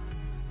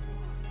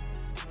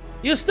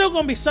 You're still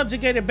going to be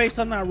subjugated based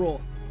on that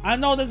rule. I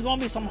know there's going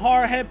to be some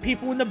hard-headed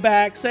people in the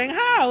back saying,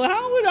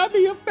 how would I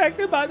be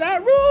affected by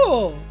that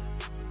rule?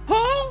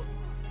 Huh?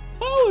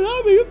 How would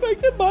I be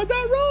affected by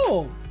that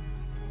rule?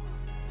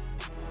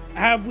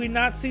 Have we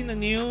not seen the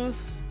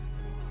news? You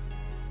know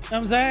what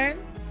I'm saying?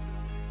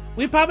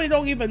 We probably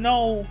don't even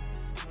know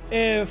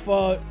if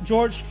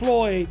George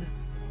Floyd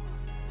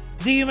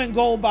didn't even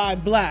go by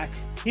black.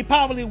 He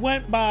probably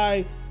went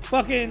by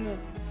fucking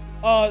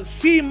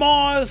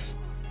CMOS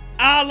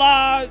a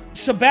la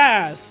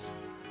Shabazz.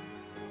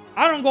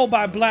 I don't go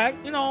by black,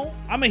 you know,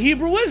 I'm a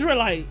Hebrew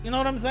Israelite. You know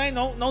what I'm saying?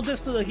 No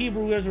diss to the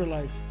Hebrew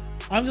Israelites.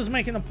 I'm just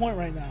making a point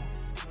right now. You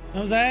know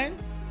what I'm saying?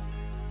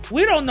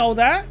 We don't know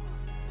that.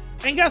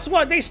 And guess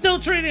what? They still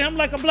treated him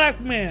like a black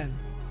man.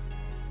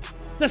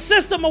 The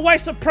system of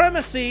white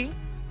supremacy,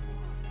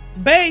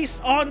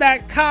 based on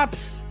that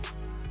cop's,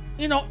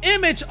 you know,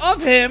 image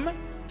of him,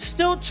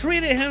 still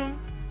treated him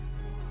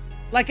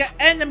like an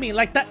enemy,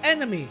 like the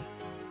enemy.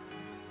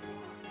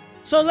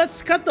 So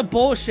let's cut the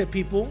bullshit,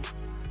 people.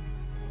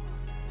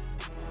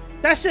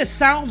 That shit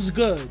sounds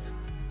good.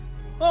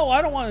 Oh,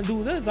 I don't want to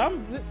do this.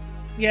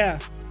 Yeah.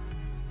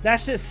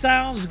 That shit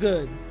sounds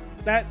good.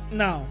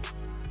 No.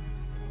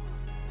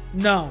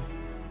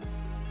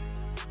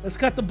 Let's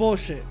cut the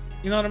bullshit.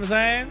 You know what I'm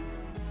saying?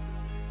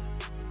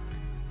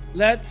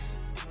 Let's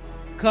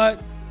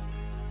cut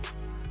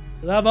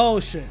the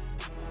bullshit.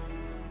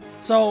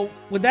 So,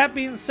 with that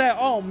being said,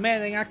 oh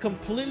man, I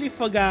completely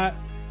forgot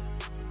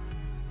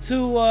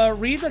to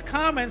read the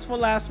comments for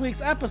last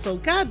week's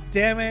episode. God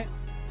damn it.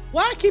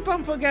 Why I keep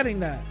on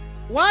forgetting that?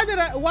 Why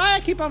I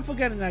keep on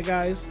forgetting that,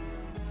 guys?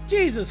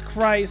 Jesus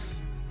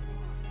Christ.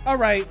 All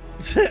right.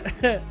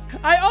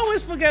 I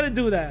always forget to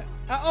do that.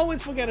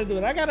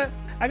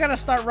 I gotta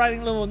start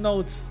writing little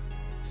notes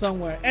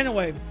somewhere.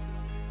 Anyway,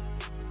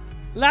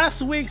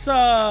 last week's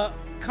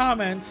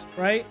comments,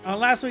 right? On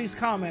last week's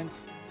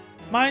comments,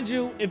 mind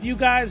you, if you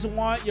guys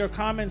want your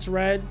comments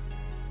read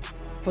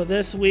for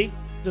this week,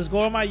 just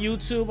go to my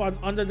YouTube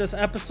under this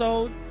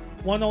episode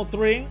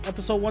 103,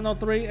 episode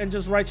 103, and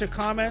just write your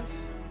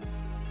comments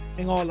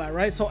and all that,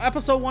 right? So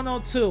episode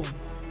 102,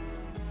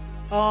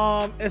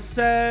 it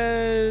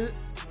says,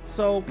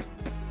 so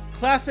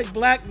Classic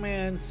Black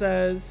Man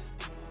says,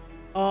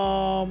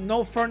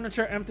 no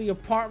furniture, empty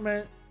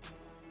apartment.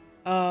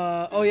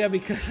 Oh yeah,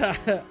 because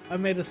I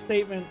made a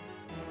statement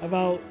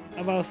about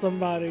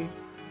somebody.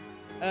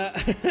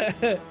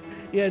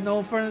 Yeah,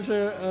 no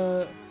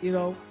furniture, you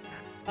know.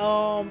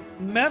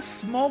 Meth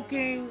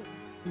smoking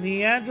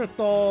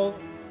Neanderthal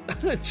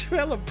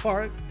trailer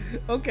park.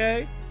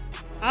 Okay.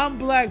 I'm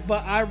black,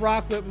 but I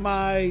rock with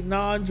my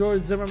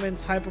non-George Zimmerman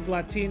type of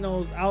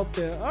Latinos out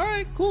there. All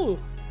right, cool.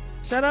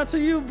 Shout out to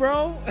you,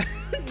 bro.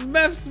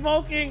 Meth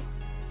smoking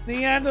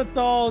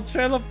Neanderthal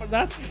trailer park.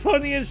 That's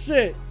funny as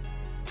shit.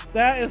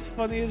 That is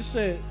funny as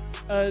shit.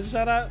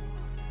 Shout out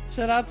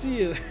to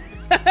you.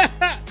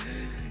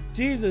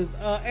 Jesus.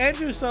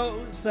 Andrew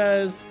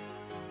says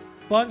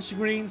bunch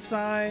green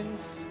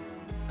signs,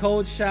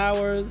 cold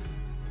showers.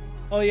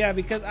 Oh yeah,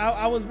 because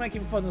I was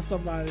making fun of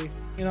somebody.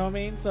 You know what I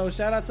mean? So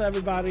shout out to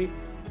everybody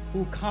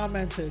who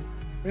commented.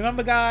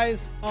 Remember,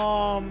 guys,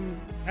 I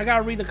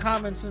gotta read the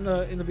comments in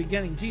the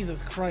beginning.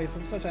 Jesus Christ,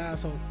 I'm such an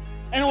asshole.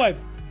 Anyway,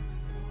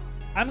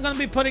 I'm gonna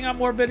be putting out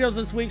more videos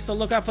this week, so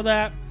look out for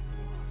that.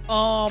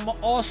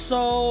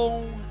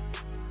 Also,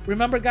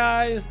 remember,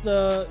 guys,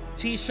 the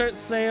t-shirt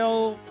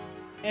sale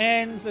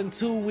ends in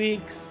 2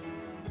 weeks,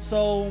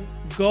 so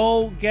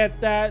go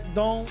get that.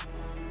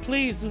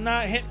 Please do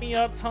not hit me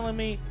up telling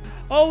me,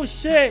 oh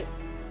shit,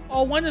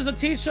 oh, when is a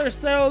t-shirt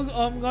sale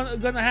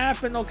gonna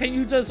happen, or can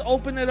you just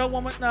open it up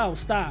one more? No,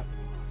 stop.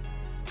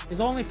 It's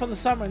only for the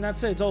summer and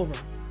that's it. It's over.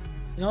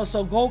 You know,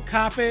 so go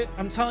cop it.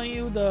 I'm telling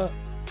you, the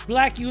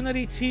Black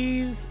Unity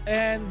tees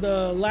and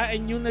the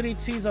Latin Unity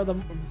tees are the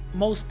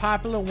most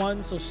popular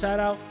ones, so shout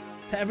out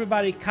to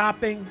everybody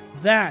copping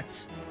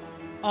that.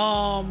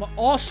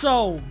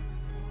 Also,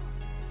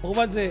 what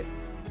was it?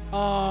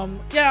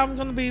 Yeah, I'm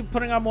gonna be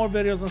putting out more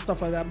videos and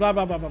stuff like that. Blah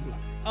blah blah blah blah.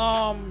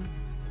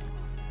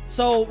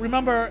 So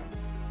remember,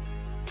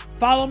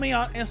 follow me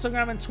on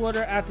Instagram and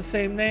Twitter at the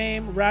same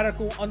name,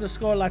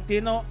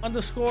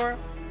 radical_Latino_.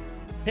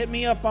 Hit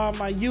me up on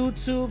my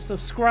YouTube.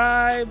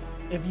 Subscribe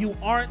if you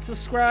aren't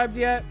subscribed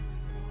yet.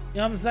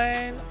 You know what I'm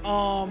saying?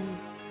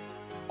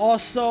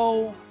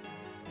 Also,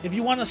 if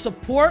you want to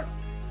support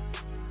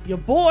your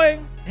boy,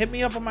 hit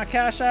me up on my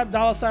Cash App,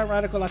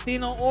 $Radical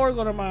Latino, or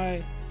go to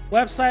my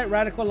website,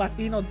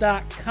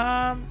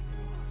 radicallatino.com.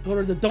 Go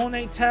to the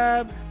donate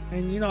tab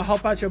and, you know,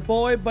 help out your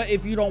boy. But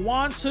if you don't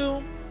want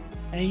to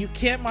and you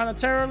can't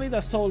monetarily,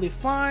 that's totally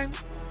fine.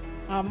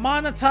 I'm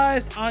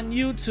monetized on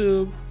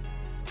YouTube,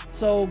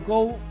 so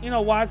go, you know,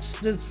 watch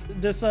this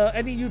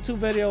any YouTube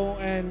video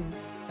and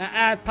an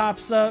ad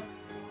pops up,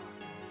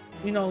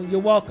 you know, you're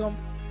welcome.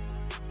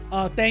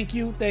 Thank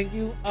you.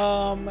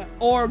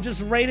 Or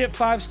just rate it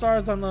 5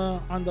 stars on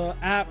the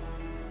app,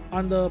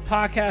 on the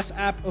podcast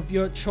app of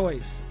your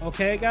choice.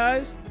 Okay,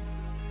 guys?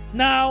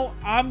 Now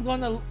I'm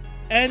gonna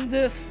end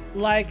this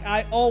like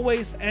I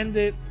always end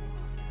it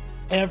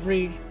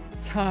every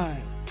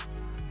time.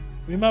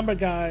 Remember,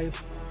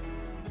 guys,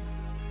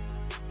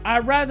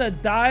 I'd rather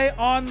die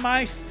on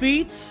my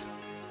feet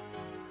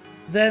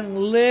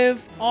than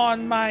live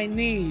on my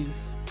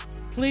knees.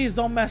 Please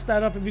don't mess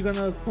that up if you're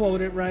gonna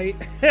quote it right.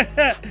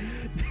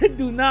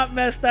 Do not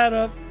mess that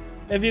up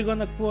if you're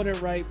gonna quote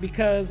it right,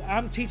 because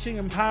I'm teaching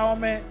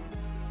empowerment,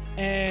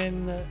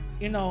 and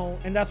you know,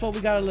 and that's what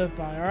we gotta live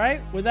by. All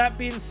right, with that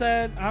being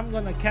said, I'm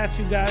gonna catch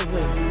you guys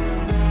later.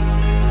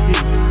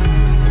 Peace.